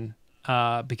Mandalorian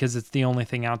because it's the only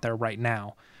thing out there right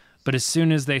now. But as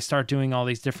soon as they start doing all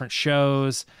these different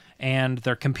shows and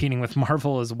they're competing with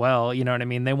Marvel as well, you know what I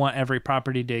mean? They want every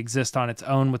property to exist on its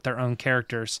own with their own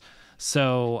characters.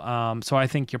 So, so I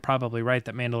think you're probably right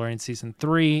that Mandalorian season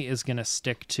 3 is going to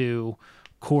stick to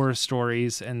core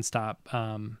stories and stop,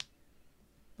 I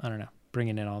don't know,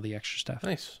 bringing in all the extra stuff.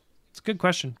 Nice. It's a good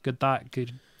question. Good thought.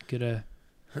 Good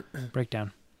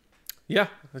breakdown. Yeah,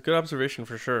 a good observation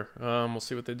for sure. We'll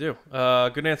see what they do.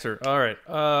 Good answer. All right.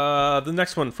 The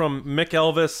next one from Mick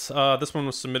Elvis. This one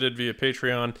was submitted via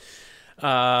Patreon.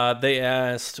 They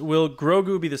asked, will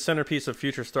Grogu be the centerpiece of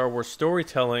future Star Wars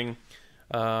storytelling?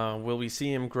 Will we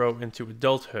see him grow into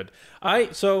adulthood? I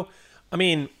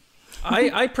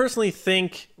personally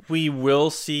think we will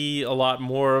see a lot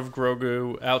more of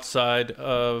Grogu outside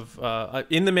of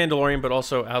in The Mandalorian, but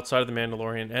also outside of The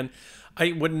Mandalorian. And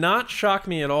it would not shock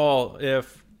me at all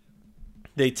if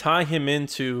they tie him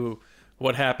into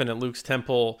what happened at Luke's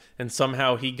temple and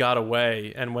somehow he got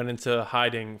away and went into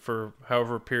hiding for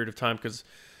however period of time, because,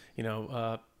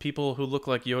 people who look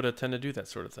like Yoda tend to do that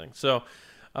sort of thing. So,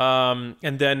 and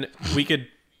then we could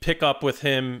pick up with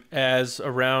him as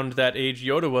around that age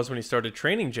Yoda was when he started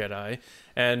training Jedi.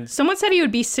 And someone said he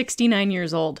would be 69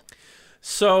 years old.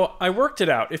 So I worked it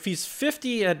out. If he's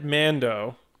 50 at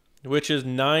Mando, which is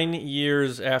 9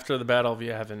 years after the Battle of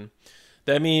Yavin,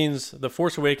 That means The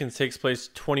Force Awakens takes place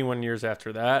 21 years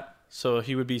after that. So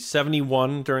he would be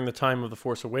 71 during the time of The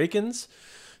Force Awakens.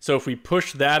 So if we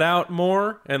push that out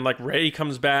more, and like Rey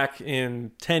comes back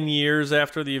in 10 years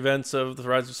after the events of The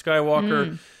Rise of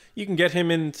Skywalker, you can get him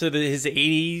into his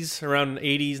 80s, around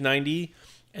 80s, 90,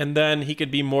 and then he could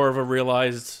be more of a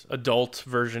realized adult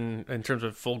version in terms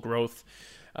of full growth.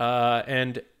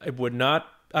 And it would not,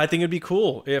 I think it'd be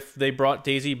cool if they brought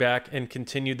Daisy back and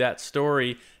continued that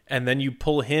story, and then you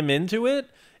pull him into it.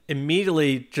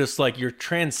 Immediately, just like you're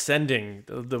transcending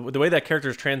the way that character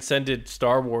has transcended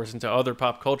Star Wars into other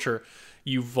pop culture,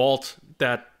 you vault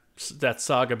that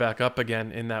saga back up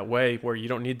again in that way where you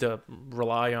don't need to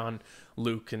rely on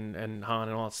Luke and Han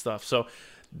and all that stuff. So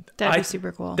That'd be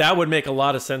super cool. That would make a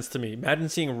lot of sense to me. Imagine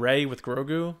seeing Rey with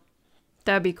Grogu.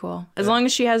 That'd be cool. As long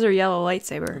as she has her yellow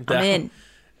lightsaber, I'm in.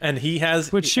 And he has,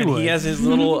 he has his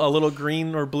little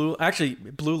green or blue, actually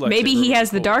blue lightsaber. Maybe he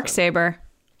has the dark saber.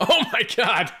 Oh my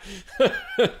God!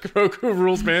 Grogu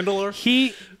rules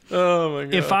Mandalore. Oh my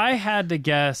God! If I had to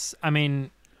guess, I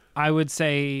mean, I would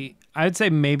say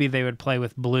maybe they would play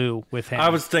with blue with him. I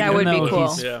was thinking that would be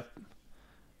cool.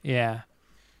 Yeah.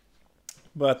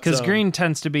 But because green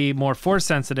tends to be more force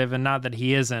sensitive, and not that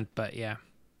he isn't, but yeah.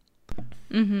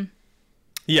 Mm-hmm.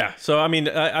 Yeah, so I mean,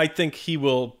 I think he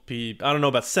will be. I don't know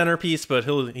about centerpiece, but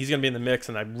he's going to be in the mix,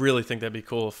 and I really think that'd be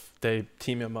cool if they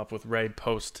team him up with Rey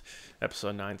post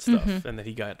Episode 9 stuff, and that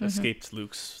he escaped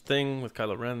Luke's thing with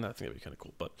Kylo Ren. I think that'd be kind of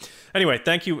cool. But anyway,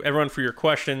 thank you everyone for your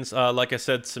questions. Like I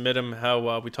said, submit them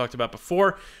how we talked about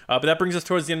before. But that brings us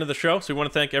towards the end of the show. So we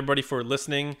want to thank everybody for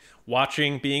listening,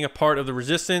 watching, being a part of the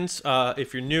Resistance.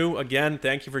 If you're new, again,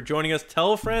 thank you for joining us.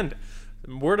 Tell a friend.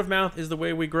 Word of mouth is the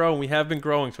way we grow, and we have been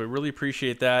growing, so we really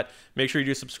appreciate that. Make sure you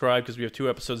do subscribe because we have 2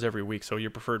 episodes every week, so your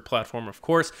preferred platform, of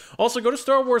course. Also, go to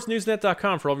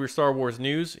StarWarsNewsNet.com for all of your Star Wars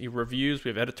news, your reviews. We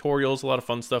have editorials, a lot of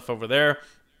fun stuff over there.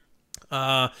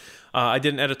 I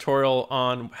did an editorial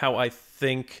on how I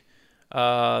think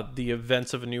the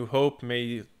events of A New Hope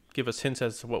may give us hints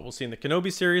as to what we'll see in the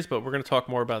Kenobi series, but we're going to talk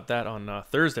more about that on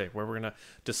Thursday, where we're going to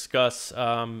discuss,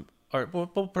 we'll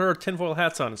put our tinfoil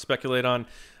hats on and speculate on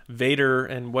Vader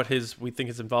and what we think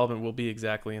his involvement will be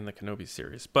exactly in the Kenobi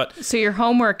series. But so your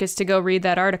homework is to go read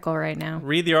that article right now.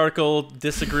 Read the article,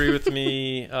 disagree with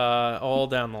me, all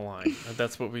down the line.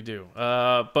 That's what we do.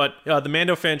 But the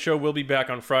Mando Fan Show will be back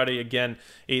on Friday again,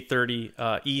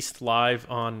 8:30 East, live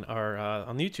on our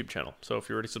on the YouTube channel. So if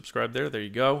you're already subscribed there you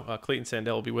go. Clayton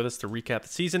Sandell will be with us to recap the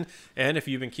season, and if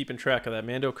you've been keeping track of that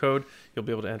Mando code, you'll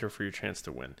be able to enter for your chance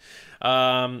to win.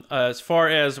 As far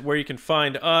as where you can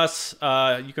find us,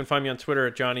 you can find me on Twitter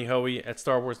at Johnny Hoey, at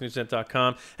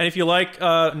StarWarsNewsNet.com. And if you like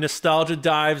nostalgia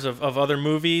dives of other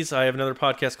movies, I have another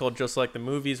podcast called Just Like the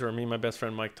Movies, where me and my best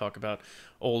friend Mike talk about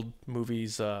old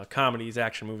movies, comedies,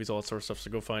 action movies, all that sort of stuff.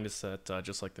 So go find us at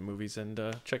Just Like the Movies and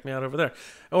check me out over there.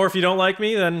 Or if you don't like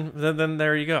me, then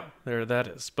there you go. There that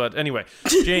is. But anyway,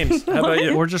 James, how about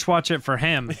you? Or just watch it for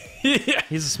him. Yeah.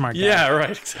 He's a smart guy. Yeah, right,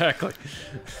 exactly.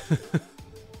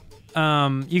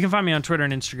 You can find me on Twitter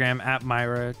and Instagram at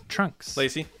Myra Trunks.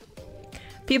 Lacey?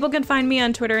 People can find me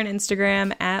on Twitter and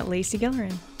Instagram at Lacey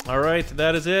Gillerin. All right,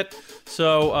 that is it.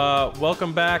 So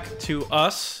welcome back to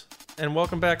us, and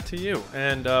welcome back to you.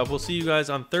 And we'll see you guys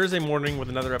on Thursday morning with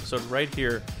another episode right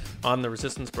here on the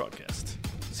Resistance broadcast.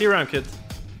 See you around, kids.